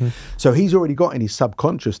boxing. So he's already got in his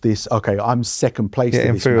subconscious this, okay, I'm second place. Yeah, to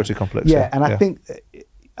inferiority this complex. Yeah, and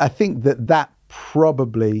I think that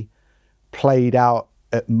probably played out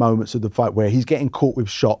at moments of the fight where he's getting caught with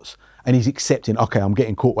shots and he's accepting, okay, I'm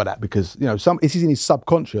getting caught by that because, this is in his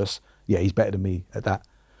subconscious. Yeah, he's better than me at that.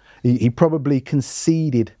 He probably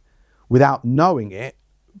conceded without knowing it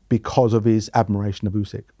because of his admiration of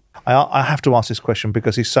Usyk. I have to ask this question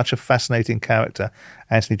because he's such a fascinating character,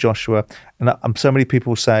 Anthony Joshua. And so many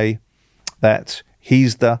people say that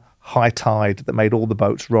he's the high tide that made all the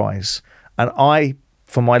boats rise. And I,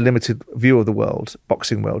 from my limited view of the world,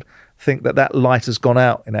 boxing world, think that light has gone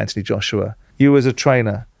out in Anthony Joshua. You as a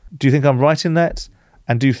trainer, do you think I'm right in that?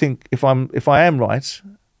 And do you think if I am right,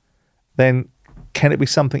 then can it be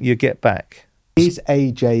something you get back? Is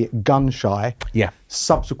AJ gun shy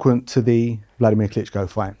subsequent to the Vladimir Klitschko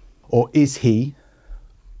fight? Or is he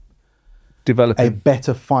developing a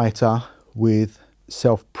better fighter with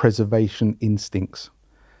self-preservation instincts?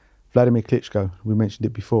 Vladimir Klitschko, we mentioned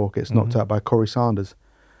it before, gets knocked out by Corey Sanders,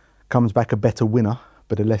 comes back a better winner,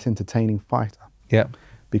 but a less entertaining fighter. Yeah.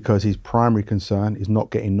 Because his primary concern is not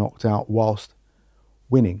getting knocked out whilst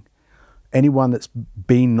winning. Anyone that's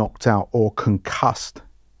been knocked out or concussed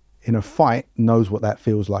in a fight knows what that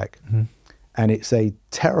feels like. And it's a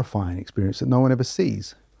terrifying experience that no one ever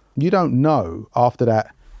sees. You don't know after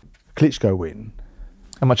that Klitschko win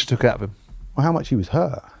how much it took out of him, or how much he was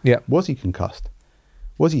hurt. Yeah. Was he concussed?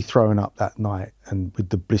 Was he throwing up that night and with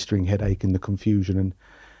the blistering headache and the confusion and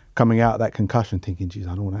coming out of that concussion thinking, geez,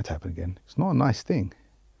 I don't want that to happen again. It's not a nice thing.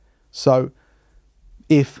 So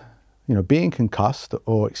if, being concussed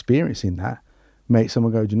or experiencing that makes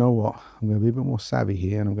someone go, do you know what? I'm going to be a bit more savvy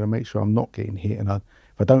here and I'm going to make sure I'm not getting hit. And if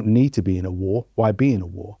I don't need to be in a war, why be in a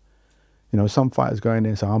war? Some fighters go in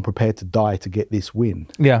there and say, I'm prepared to die to get this win.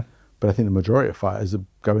 Yeah. But I think the majority of fighters are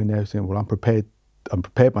going there saying, well, I'm prepared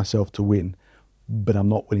myself to win, but I'm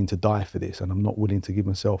not willing to die for this and I'm not willing to give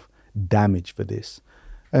myself damage for this.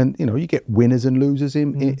 And, you get winners and losers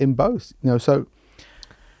in both. So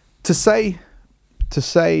to say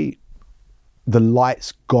the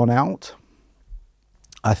light's gone out,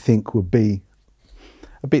 I think would be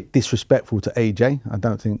a bit disrespectful to AJ. I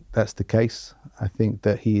don't think that's the case. I think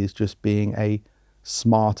that he is just being a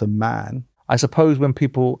smarter man. I suppose when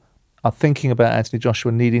people are thinking about Anthony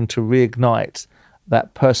Joshua needing to reignite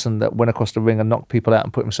that person that went across the ring and knocked people out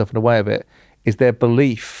and put himself in the way of it, is their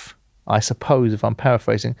belief, I suppose, if I'm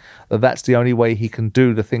paraphrasing, that that's the only way he can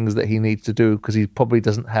do the things that he needs to do because he probably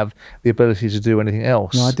doesn't have the ability to do anything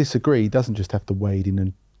else. No, I disagree. He doesn't just have to wade in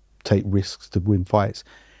and take risks to win fights.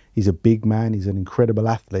 He's a big man. He's an incredible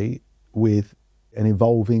athlete with an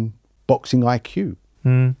evolving boxing IQ.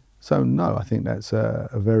 Mm. So no, I think that's I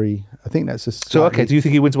think that's a So, okay, do you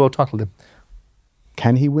think he wins a world title then?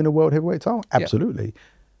 Can he win a world heavyweight title? Absolutely.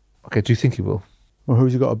 Okay, do you think he will? Well,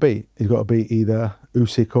 who's he got to beat? He's got to beat either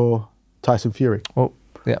Usyk or Tyson Fury. Well,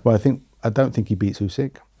 yeah. Well, I don't think he beats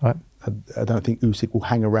Usyk. Right. I don't think Usyk will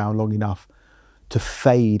hang around long enough to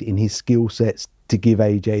fade in his skill sets to give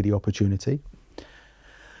AJ the opportunity.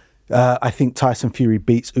 I think Tyson Fury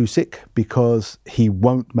beats Usyk because he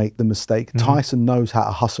won't make the mistake. Mm-hmm. Tyson knows how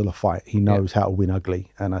to hustle a fight. He knows how to win ugly.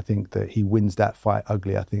 And I think that he wins that fight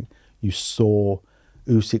ugly. I think you saw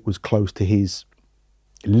Usyk was close to his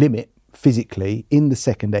limit physically in the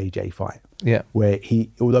second AJ fight. Yeah. Where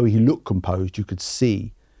although he looked composed, you could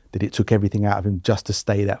see that it took everything out of him just to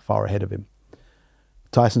stay that far ahead of him.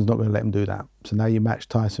 Tyson's not going to let him do that. So now you match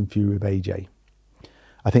Tyson Fury with AJ.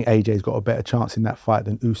 I think AJ's got a better chance in that fight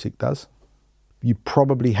than Usyk does. You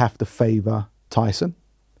probably have to favour Tyson.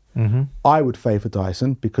 Mm-hmm. I would favour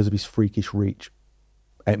Tyson because of his freakish reach.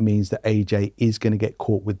 It means that AJ is going to get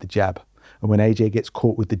caught with the jab. And when AJ gets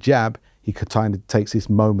caught with the jab, he kind of takes this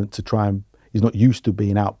moment to try and... He's not used to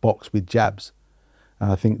being outboxed with jabs.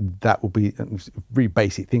 And I think that will be a very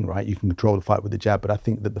basic thing, right? You can control the fight with the jab. But I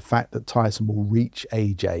think that the fact that Tyson will reach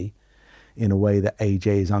AJ in a way that AJ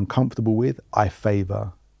is uncomfortable with, I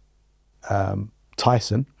favour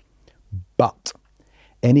Tyson. But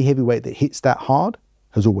any heavyweight that hits that hard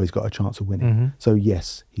has always got a chance of winning. Mm-hmm. So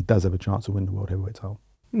yes, he does have a chance of winning the world heavyweight title.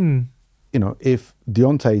 Mm. You know, if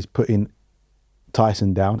Deontay's putting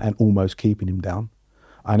Tyson down and almost keeping him down,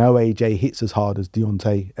 I know AJ hits as hard as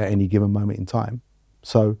Deontay at any given moment in time.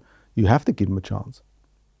 So you have to give him a chance.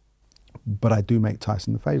 But I do make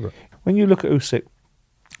Tyson the favourite. When you look at Usyk,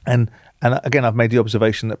 and again, I've made the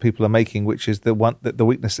observation that people are making, which is the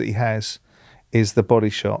weakness that he has is the body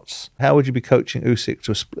shots. How would you be coaching Usyk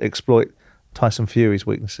to exploit Tyson Fury's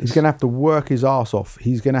weaknesses? He's going to have to work his arse off.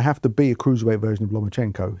 He's going to have to be a cruiserweight version of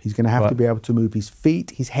Lomachenko. He's going to have to be able to move his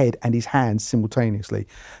feet, his head, and his hands simultaneously.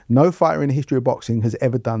 No fighter in the history of boxing has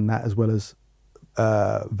ever done that as well as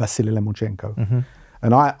Vasily Lomachenko. Mm-hmm.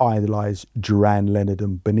 And I idolise Duran, Leonard,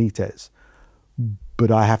 and Benitez. But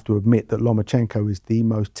I have to admit that Lomachenko is the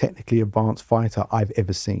most technically advanced fighter I've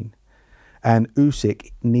ever seen. And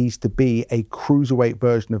Usyk needs to be a cruiserweight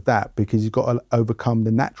version of that because he's got to overcome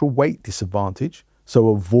the natural weight disadvantage, so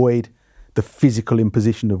avoid the physical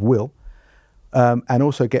imposition of will, and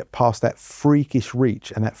also get past that freakish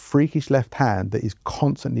reach and that freakish left hand that is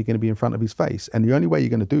constantly going to be in front of his face. And the only way you're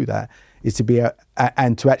going to do that is to be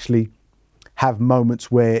and to actually have moments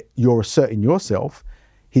where you're asserting yourself.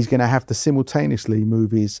 He's going to have to simultaneously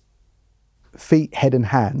move his feet, head and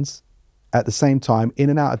hands at the same time, in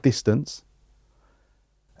and out of distance,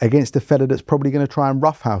 against a fella that's probably going to try and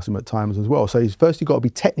roughhouse him at times as well. So he's firstly got to be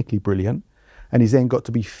technically brilliant, and he's then got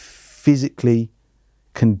to be physically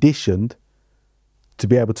conditioned to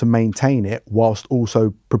be able to maintain it whilst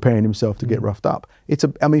also preparing himself to get roughed up. For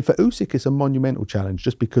Usyk, it's a monumental challenge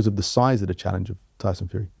just because of the size of the challenge of Tyson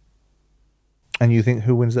Fury. And you think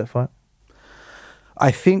who wins that fight? I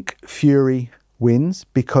think Fury wins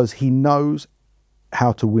because he knows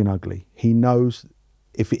how to win ugly. He knows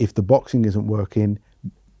if the boxing isn't working,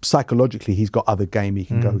 psychologically he's got other game he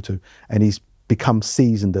can go to, and he's become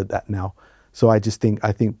seasoned at that now. So I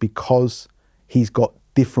think because he's got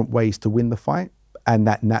different ways to win the fight and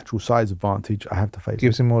that natural size advantage, I have to favour.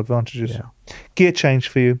 Gives him more advantages. Yeah. Gear change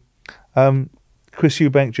for you. Chris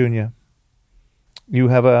Eubank Jr. You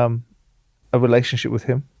have a relationship with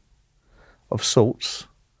him of sorts.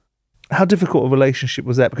 How difficult a relationship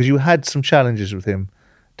was that? Because you had some challenges with him,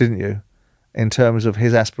 didn't you? In terms of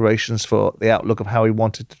his aspirations for the outlook of how he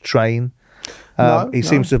wanted to train. He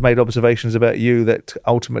seems to have made observations about you that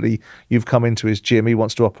ultimately you've come into his gym. He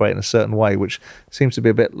wants to operate in a certain way, which seems to be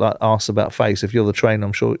a bit like arse about face. If you're the trainer,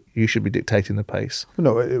 I'm sure you should be dictating the pace.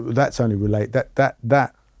 No,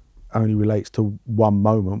 that only relates to one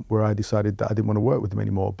moment where I decided that I didn't want to work with him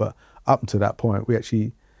anymore. But up until that point, we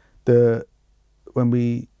actually, when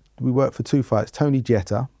we worked for two fights, Tony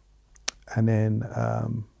Jetta and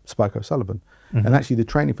then Spike O'Sullivan. Mm-hmm. And actually the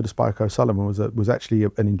training for the Spike O'Sullivan was actually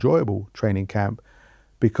an enjoyable training camp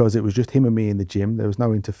because it was just him and me in the gym. There was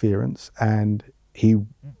no interference. And he,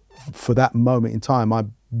 for that moment in time, I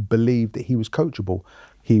believed that he was coachable.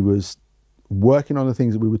 He was working on the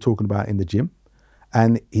things that we were talking about in the gym,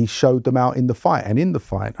 and he showed them out in the fight. And in the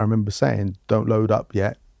fight, I remember saying, don't load up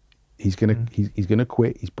yet. He's gonna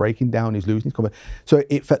quit. He's breaking down. He's losing his confidence. So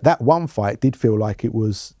that one fight did feel like it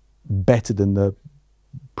was better than the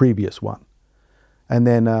previous one. And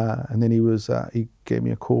then he gave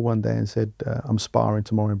me a call one day and said, I'm sparring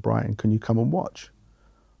tomorrow in Brighton. Can you come and watch?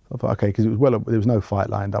 I thought, okay, because there was no fight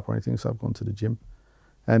lined up or anything, so I've gone to the gym.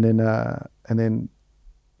 And then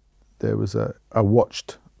there was I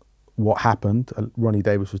watched what happened. Ronnie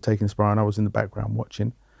Davis was taking sparring. I was in the background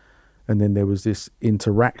watching. And then there was this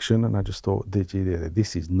interaction, and I just thought,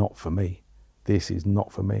 this is not for me. This is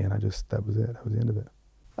not for me. And that was it. That was the end of it.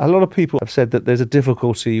 A lot of people have said that there's a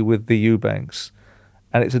difficulty with the Eubanks,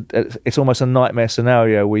 and it's almost a nightmare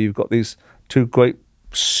scenario where you've got these two great,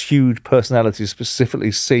 huge personalities,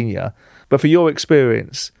 specifically senior. But for your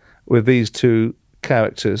experience with these two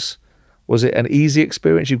characters, was it an easy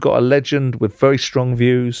experience? You've got a legend with very strong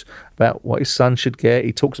views about what his son should get.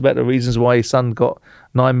 He talks about the reasons why his son got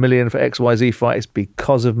 9 million for XYZ fight. It's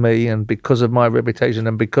because of me and because of my reputation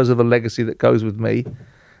and because of the legacy that goes with me.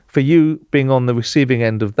 For you, being on the receiving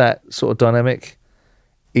end of that sort of dynamic,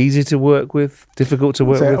 easy to work with, difficult to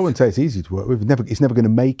work with? I wouldn't say it's easy to work with. It's never going to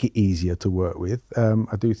make it easier to work with.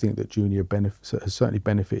 I do think that Junior has certainly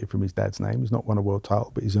benefited from his dad's name. He's not won a world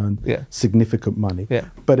title, but he's earned significant money. Yeah.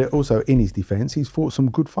 But also, in his defence, he's fought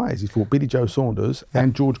some good fights. He's fought Billy Joe Saunders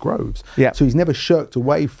and George Groves. Yeah. So he's never shirked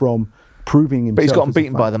away from proving himself. But he's gotten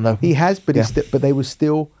beaten by them, though. He has, but but they were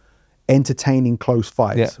still entertaining close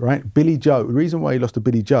fights, right? Billy Joe, the reason why he lost to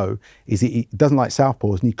Billy Joe is he doesn't like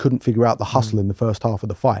southpaws and he couldn't figure out the hustle in the first half of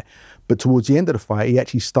the fight. But towards the end of the fight, he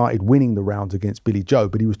actually started winning the rounds against Billy Joe,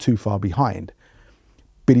 but he was too far behind.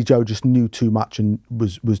 Billy Joe just knew too much and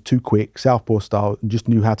was too quick, southpaw style, and just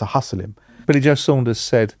knew how to hustle him. Billy Joe Saunders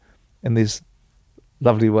said in this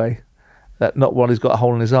lovely way that not one has got a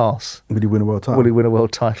hole in his arse. Will he win a world title? Will he win a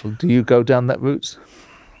world title? Do you go down that route?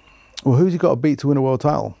 Well, who's he got to beat to win a world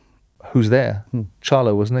title? Who's there?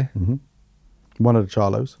 Charlo, wasn't he? Mm-hmm. One of the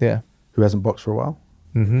Charlos. Yeah. Who hasn't boxed for a while.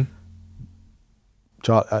 Mm-hmm.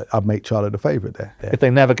 I'd make Charlo the favourite there. If they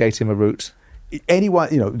navigate him a route.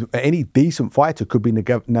 Anyone, any decent fighter could be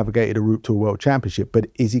navigated a route to a world championship, but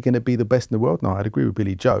is he going to be the best in the world? No, I'd agree with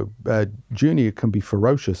Billy Joe. Junior can be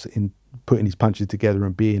ferocious in putting his punches together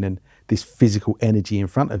and being in this physical energy in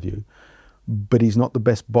front of you, but he's not the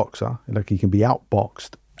best boxer. Like, he can be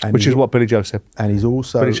outboxed. Which is what Billy Joe said. And he's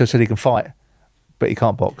also... Billy Joe said he can fight, but he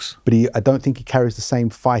can't box. But I don't think he carries the same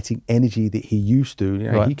fighting energy that he used to.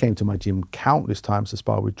 Right. He came to my gym countless times to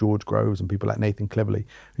spar with George Groves and people like Nathan Cleverly,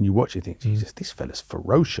 and you watch it and think, Jesus, this fella's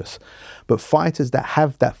ferocious. But fighters that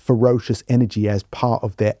have that ferocious energy as part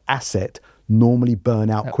of their asset normally burn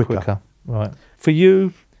out quicker. Right. For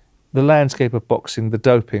you, the landscape of boxing, the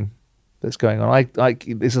doping that's going on,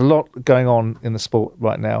 there's a lot going on in the sport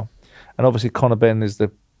right now. And obviously Conor Benn is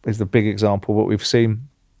the big example. But we've seen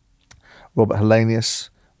Robert Helenius,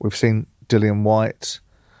 we've seen Dillian White,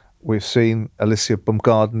 we've seen Alicia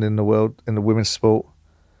Baumgarten in the women's sport.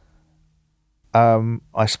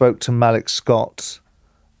 I spoke to Malik Scott,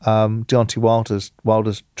 Deontay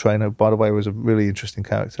Wilder's trainer, by the way, was a really interesting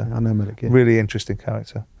character. I know Malik, yeah. Really interesting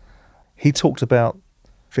character. He talked about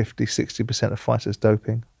 50-60% of fighters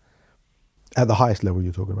doping. At the highest level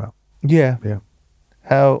you're talking about? Yeah. Yeah.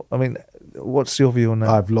 What's your view on that?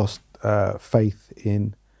 I've lost faith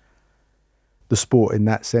in the sport in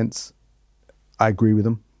that sense. I agree with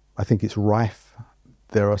them. I think it's rife.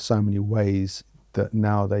 There are so many ways that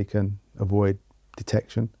now they can avoid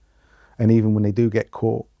detection. And even when they do get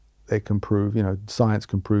caught, they can prove, science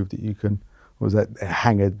can prove that you can,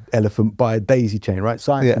 hang an elephant by a daisy chain, right?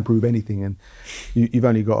 Science can prove anything. And you've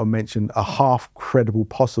only got to mention a half credible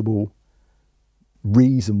possible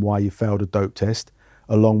reason why you failed a dope test,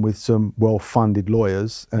 along with some well-funded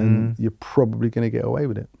lawyers, and you're probably going to get away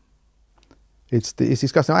with it. It's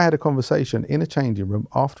disgusting. I had a conversation in a changing room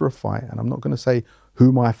after a fight, and I'm not going to say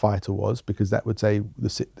who my fighter was because that would say the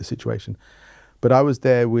situation. But I was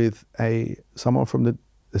there with someone from the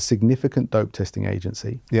significant dope testing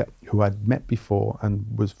agency, who I'd met before and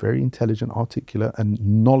was very intelligent, articulate, and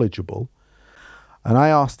knowledgeable. And I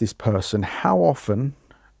asked this person, how often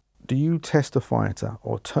do you test a fighter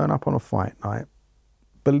or turn up on a fight night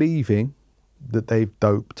believing that they've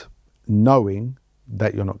doped, knowing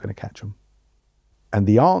that you're not going to catch them? And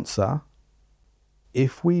the answer,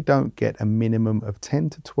 if we don't get a minimum of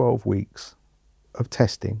 10 to 12 weeks of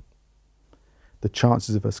testing, the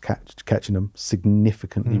chances of us catching them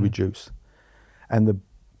significantly reduce. And the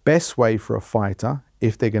best way for a fighter,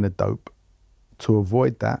 if they're going to dope, to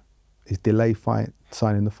avoid that is delay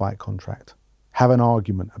signing the fight contract. Have an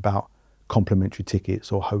argument about complimentary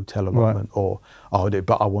tickets or hotel allotment, or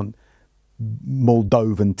but I want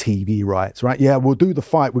Moldovan TV rights, right? Yeah, we'll do the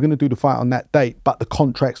fight. We're going to do the fight on that date, but the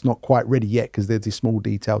contract's not quite ready yet because there's this small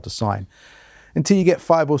detail to sign. Until you get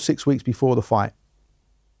 5 or 6 weeks before the fight,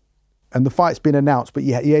 and the fight's been announced, but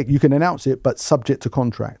you can announce it, but subject to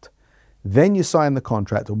contract. Then you sign the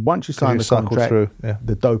contract, and once you sign the contract,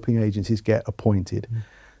 the doping agencies get appointed.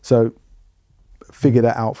 So figure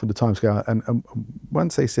that out from the timescale. And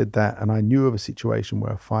once they said that, and I knew of a situation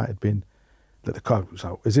where a fight had been, that the coach was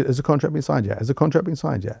like, has the contract been signed yet? Has the contract been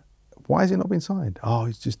signed yet? Why has it not been signed? Oh,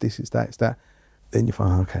 it's just this, it's that, it's that. Then you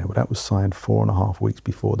find, okay, well, that was signed 4.5 weeks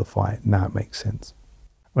before the fight. Now it makes sense.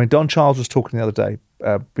 I mean, Don Charles was talking the other day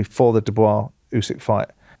before the Dubois-Usyk fight,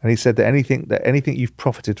 and he said that anything you've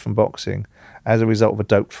profited from boxing as a result of a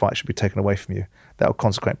doped fight should be taken away from you. That will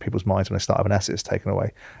consecrate people's minds when they start having assets taken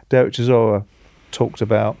away. Derek Chisora talked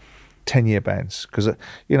about 10-year bans because, with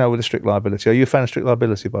the strict liability. Are you a fan of strict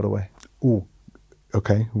liability, by the way? Oh,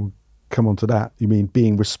 okay. We'll come on to that. You mean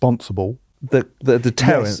being responsible? The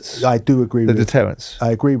deterrence. Yes, I do agree with deterrence. I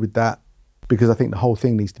agree with that because I think the whole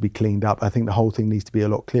thing needs to be cleaned up. I think the whole thing needs to be a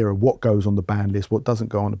lot clearer. What goes on the ban list, what doesn't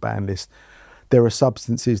go on the ban list. There are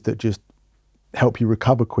substances that just help you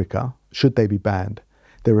recover quicker, should they be banned.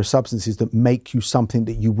 There are substances that make you something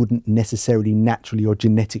that you wouldn't necessarily naturally or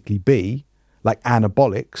genetically be, like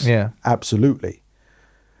anabolics. Yeah. Absolutely.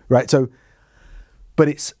 Right. So, but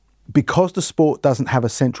it's because the sport doesn't have a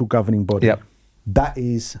central governing body. Yep. That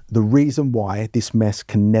is the reason why this mess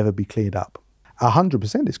can never be cleared up.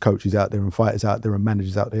 100% there's coaches out there and fighters out there and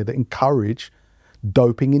managers out there that encourage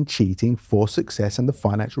doping and cheating for success and the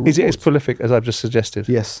financial rewards. Is it as prolific as I've just suggested?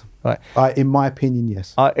 Yes. Right. In my opinion,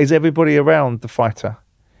 yes. Is everybody around the fighter?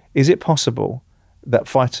 Is it possible that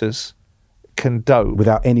fighters can dope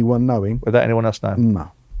without anyone knowing? Without anyone else knowing?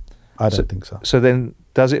 No, I don't think so. So then,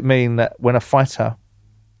 does it mean that when a fighter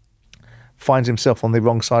finds himself on the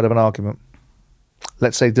wrong side of an argument,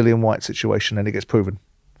 let's say Dillian Whyte situation, and it gets proven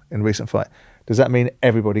in a recent fight, does that mean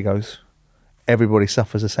everybody goes? Everybody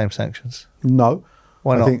suffers the same sanctions? No.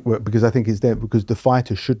 Why not? Because I think it's there because the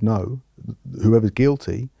fighter should know, whoever's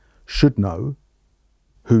guilty should know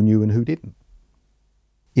who knew and who didn't.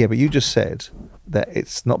 Yeah, but you just said that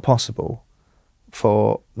it's not possible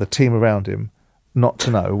for the team around him not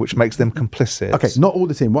to know, which makes them complicit. Okay, not all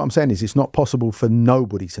the team. What I'm saying is it's not possible for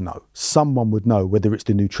nobody to know. Someone would know, whether it's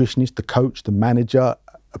the nutritionist, the coach, the manager,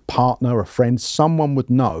 a partner, a friend, someone would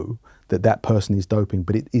know that person is doping,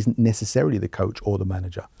 but it isn't necessarily the coach or the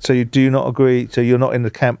manager. So you do not agree, so you're not in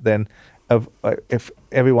the camp then of if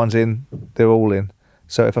everyone's in, they're all in.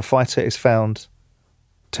 So if a fighter is found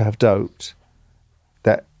to have doped,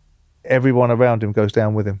 that everyone around him goes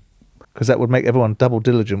down with him, because that would make everyone double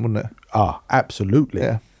diligent, wouldn't it? Ah, absolutely.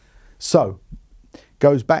 Yeah. So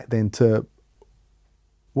goes back then to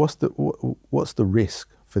what's the risk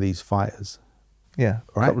for these fighters? Yeah,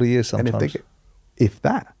 right? A couple of years sometimes. And if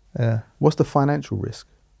that. Yeah. What's the financial risk?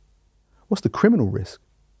 What's the criminal risk?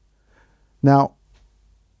 Now,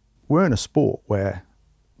 we're in a sport where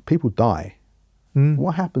people die.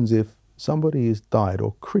 What happens if somebody is died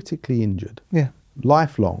or critically injured,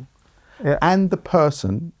 lifelong, and the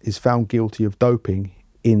person is found guilty of doping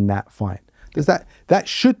in that fight? Does that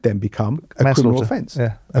should then become a criminal offence?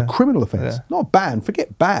 A criminal offence, not a ban.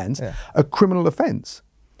 Forget bans. A criminal offence.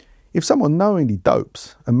 If someone knowingly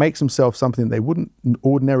dopes and makes themselves something they wouldn't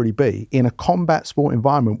ordinarily be in a combat sport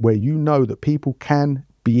environment where you know that people can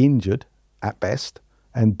be injured at best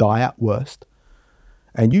and die at worst,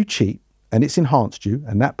 and you cheat and it's enhanced you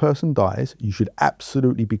and that person dies, you should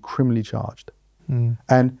absolutely be criminally charged.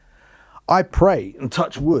 And I pray and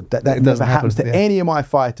touch wood that never happens to any of my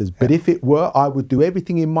fighters. But if it were, I would do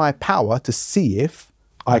everything in my power to see if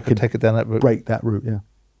I could take it down that route. Break that route, yeah.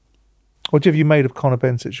 What have you made of Conor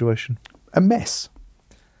Benn's situation? A mess.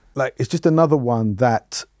 Like, it's just another one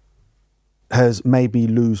that has made me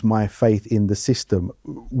lose my faith in the system.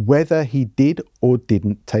 Whether he did or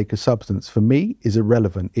didn't take a substance, for me, is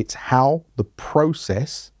irrelevant. It's how the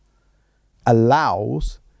process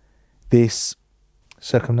allows this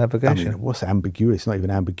circumnavigation. I mean, what's ambiguity? It's not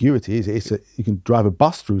even ambiguity, is it? You can drive a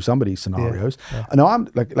bus through some of these scenarios. And I'm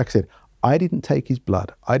like I said, I didn't take his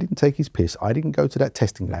blood. I didn't take his piss. I didn't go to that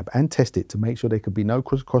testing lab and test it to make sure there could be no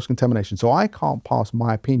cross-contamination. So I can't pass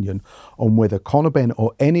my opinion on whether Conor Benn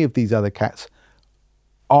or any of these other cats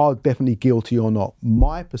are definitely guilty or not.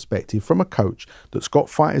 My perspective from a coach that's got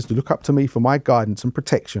fighters to look up to me for my guidance and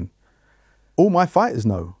protection, all my fighters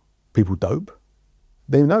know people dope.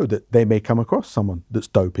 They know that they may come across someone that's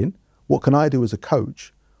doping. What can I do as a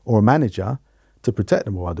coach or a manager to protect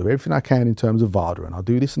them? Well, I'll do everything I can in terms of VADA, and I'll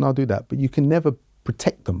do this and I'll do that. But you can never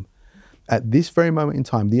protect them. At this very moment in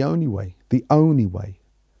time, the only way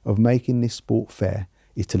of making this sport fair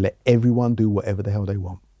is to let everyone do whatever the hell they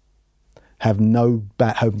want. have no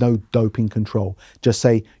doping control. Just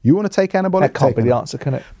say, you want to take anabolic? That can't be the answer,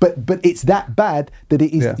 can it? But it's that bad that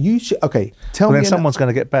it is. Yeah. You should. Okay, tell Well, me. then someone's going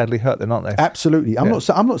to get badly hurt, then, aren't they? Absolutely. I'm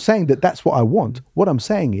not saying that that's what I want. What I'm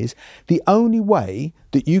saying is the only way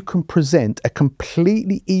that you can present a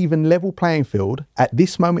completely even level playing field at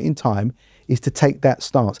this moment in time is to take that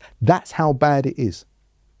stance. That's how bad it is.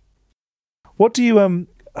 What do you,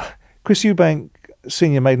 Chris Eubank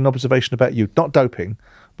Sr. made an observation about you, not doping,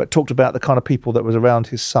 but talked about the kind of people that was around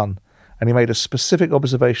his son. And he made a specific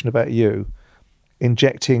observation about you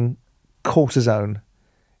injecting cortisone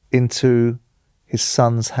into his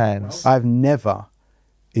son's hands. I've never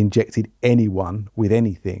injected anyone with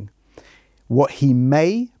anything. What he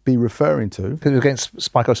may be referring to, Because it was against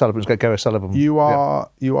Spike O'Sullivan, it was against Gary O'Sullivan. you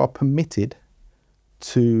are permitted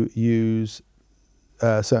to use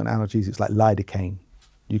certain analgesics like lidocaine.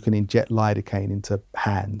 You can inject lidocaine into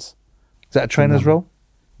hands. Is that a trainer's role?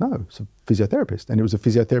 No, it's a physiotherapist, and it was a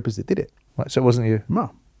physiotherapist that did it. Right, so it wasn't you.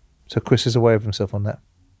 No, So Chris is aware of himself on that.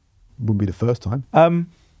 wouldn't be the first time.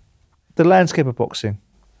 The landscape of boxing,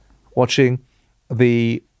 watching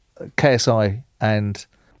the KSI and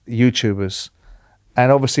YouTubers,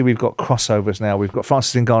 and obviously we've got crossovers now. We've got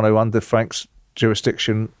Francis Ngannou under Frank's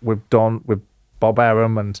jurisdiction with Bob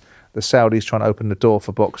Arum, and the Saudis trying to open the door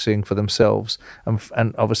for boxing for themselves,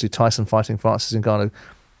 and obviously Tyson fighting Francis Ngannou.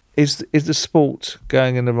 Is the sport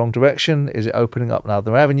going in the wrong direction? Is it opening up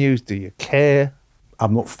other avenues? Do you care?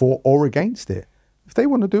 I'm not for or against it. If they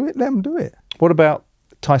want to do it, let them do it. What about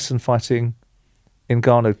Tyson fighting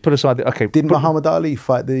Ngannou? Put aside Didn't Muhammad Ali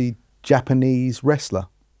fight the Japanese wrestler?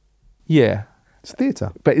 Yeah, It's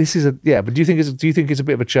theatre. but this is But do you think it's a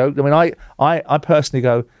bit of a joke? I mean, I personally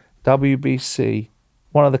go WBC,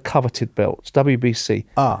 one of the coveted belts, WBC,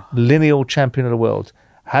 lineal champion of the world,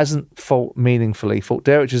 hasn't fought meaningfully. Fought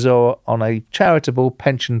Derek Chisora on a charitable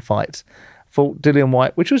pension fight. Fought Dillian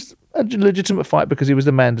White, which was a legitimate fight because he was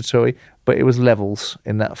the mandatory, but it was levels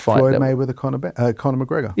in that fight. Floyd Mayweather, Conor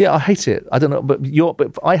McGregor. Yeah, I hate it. I don't know, but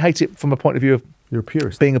I hate it from a point of view of You're a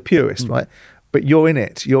purist. being a purist, right? But you're in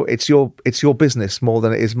it. It's your business more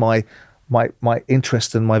than it is my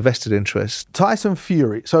interest and my vested interest. Tyson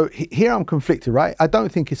Fury. So here I'm conflicted, right? I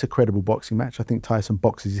don't think it's a credible boxing match. I think Tyson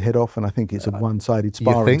boxes his head off, and I think it's a one-sided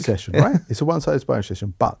sparring session, right? It's a one-sided sparring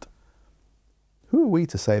session. But who are we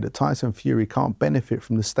to say that Tyson Fury can't benefit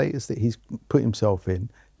from the status that he's put himself in,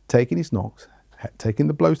 taking his knocks, taking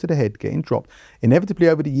the blows to the head, getting dropped? Inevitably,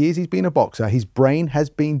 over the years he's been a boxer, his brain has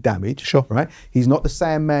been damaged. Sure. Right? He's not the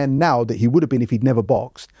Sandman now that he would have been if he'd never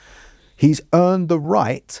boxed. He's earned the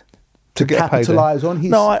right to capitalise on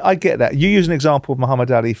his... No, I get that. You use an example of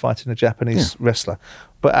Muhammad Ali fighting a Japanese wrestler.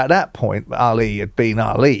 But at that point, Ali had been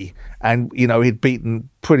Ali. And, he'd beaten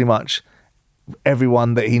pretty much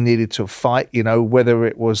everyone that he needed to fight, whether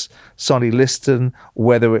it was Sonny Liston,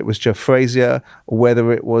 whether it was Joe Frazier,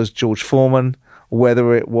 whether it was George Foreman,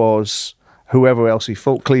 whether it was whoever else he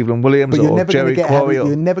fought, Cleveland Williams or Jerry Quarry.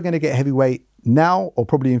 You're never going to get heavyweight now or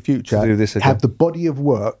probably in future to do this again. Have the body of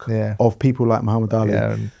work of people like Muhammad Ali.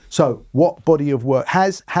 Yeah. So what body of work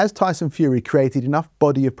has Tyson Fury created enough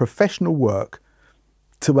body of professional work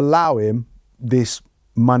to allow him this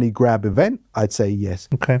money grab event? I'd say yes.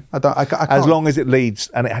 Okay. I can't. As long as it leads,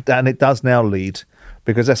 and it does now lead,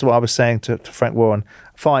 because that's what I was saying to Frank Warren.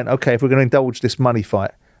 Fine, okay, if we're going to indulge this money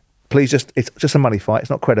fight, please it's just a money fight. It's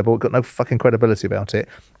not credible. It's got no fucking credibility about it.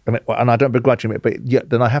 And I don't begrudge him it, but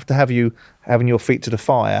then I have to have you having your feet to the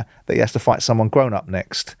fire that he has to fight someone grown up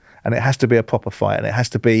next. And it has to be a proper fight, and it has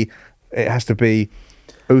to be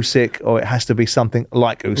Usyk, or it has to be something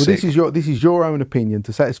like Usyk. Well, this is your own opinion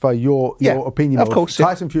to satisfy your opinion of course,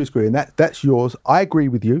 Tyson Fury's career, and that's yours. I agree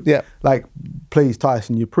with you. Yeah. Like, please,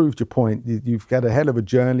 Tyson, you proved your point. You've got a hell of a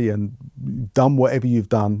journey and done whatever you've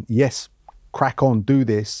done. Yes, crack on, do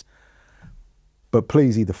this, but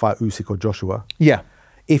please either fight Usyk or Joshua. Yeah.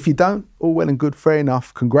 If you don't, all well and good, fair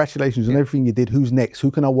enough. Congratulations on everything you did. Who's next?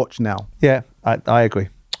 Who can I watch now? Yeah, I agree.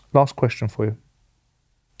 Last question for you.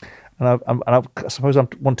 And I suppose I'm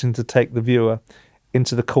wanting to take the viewer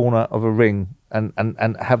into the corner of a ring and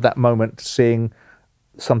have that moment seeing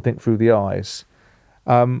something through the eyes.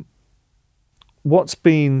 What's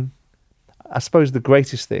been, I suppose, the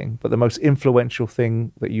greatest thing, but the most influential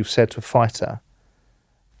thing that you've said to a fighter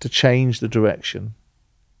to change the direction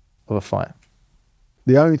of a fight?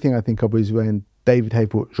 The only thing I think of is when David Haye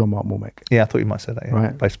fought Jean-Marc Mormec. Yeah, I thought you might say that,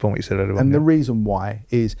 right, based upon what you said earlier on. And the reason why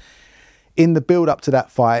is, in the build-up to that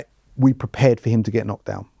fight, we prepared for him to get knocked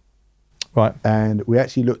down. Right. And we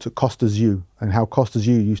actually looked at Costa Zhu and how Costa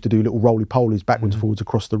Zhu used to do little roly-polies backwards and forwards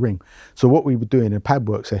across the ring. So what we would do in a pad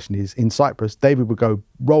work session is, in Cyprus, David would go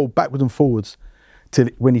roll backwards and forwards till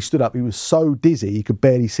when he stood up, he was so dizzy he could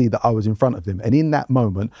barely see that I was in front of him. And in that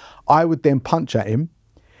moment, I would then punch at him.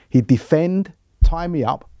 He'd defend, tie me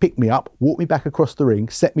up, pick me up, walk me back across the ring,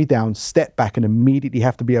 set me down, step back, and immediately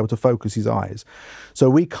have to be able to focus his eyes. So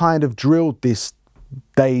we kind of drilled this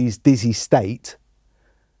dazed, dizzy state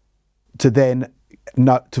to then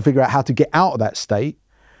to figure out how to get out of that state.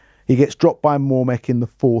 He gets dropped by Mormek in the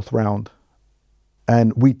 4th round.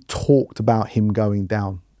 And we talked about him going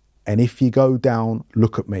down. And if you go down,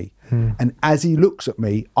 look at me. And as he looks at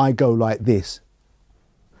me, I go like this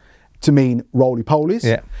to mean roly-polies.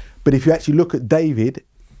 Yeah. But if you actually look at David,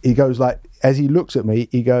 he goes like, as he looks at me,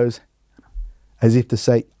 he goes as if to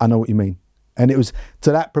say, I know what you mean. And it was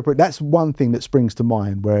to that, that's one thing that springs to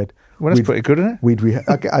mind where Well, that's pretty good, isn't it?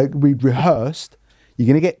 we'd rehearsed,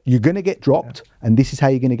 you're gonna get dropped, and this is how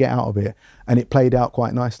you're gonna get out of it. And it played out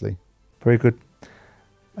quite nicely. Very good.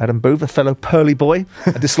 Adam Booth, a fellow Pearly boy,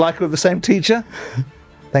 a disliker of the same teacher.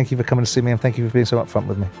 Thank you for coming to see me, and thank you for being so upfront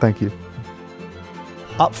with me. Thank you.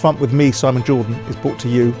 Upfront with me, Simon Jordan, is brought to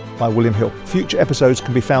you by William Hill. Future episodes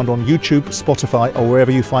can be found on YouTube, Spotify, or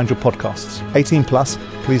wherever you find your podcasts. 18 plus,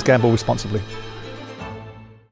 please gamble responsibly.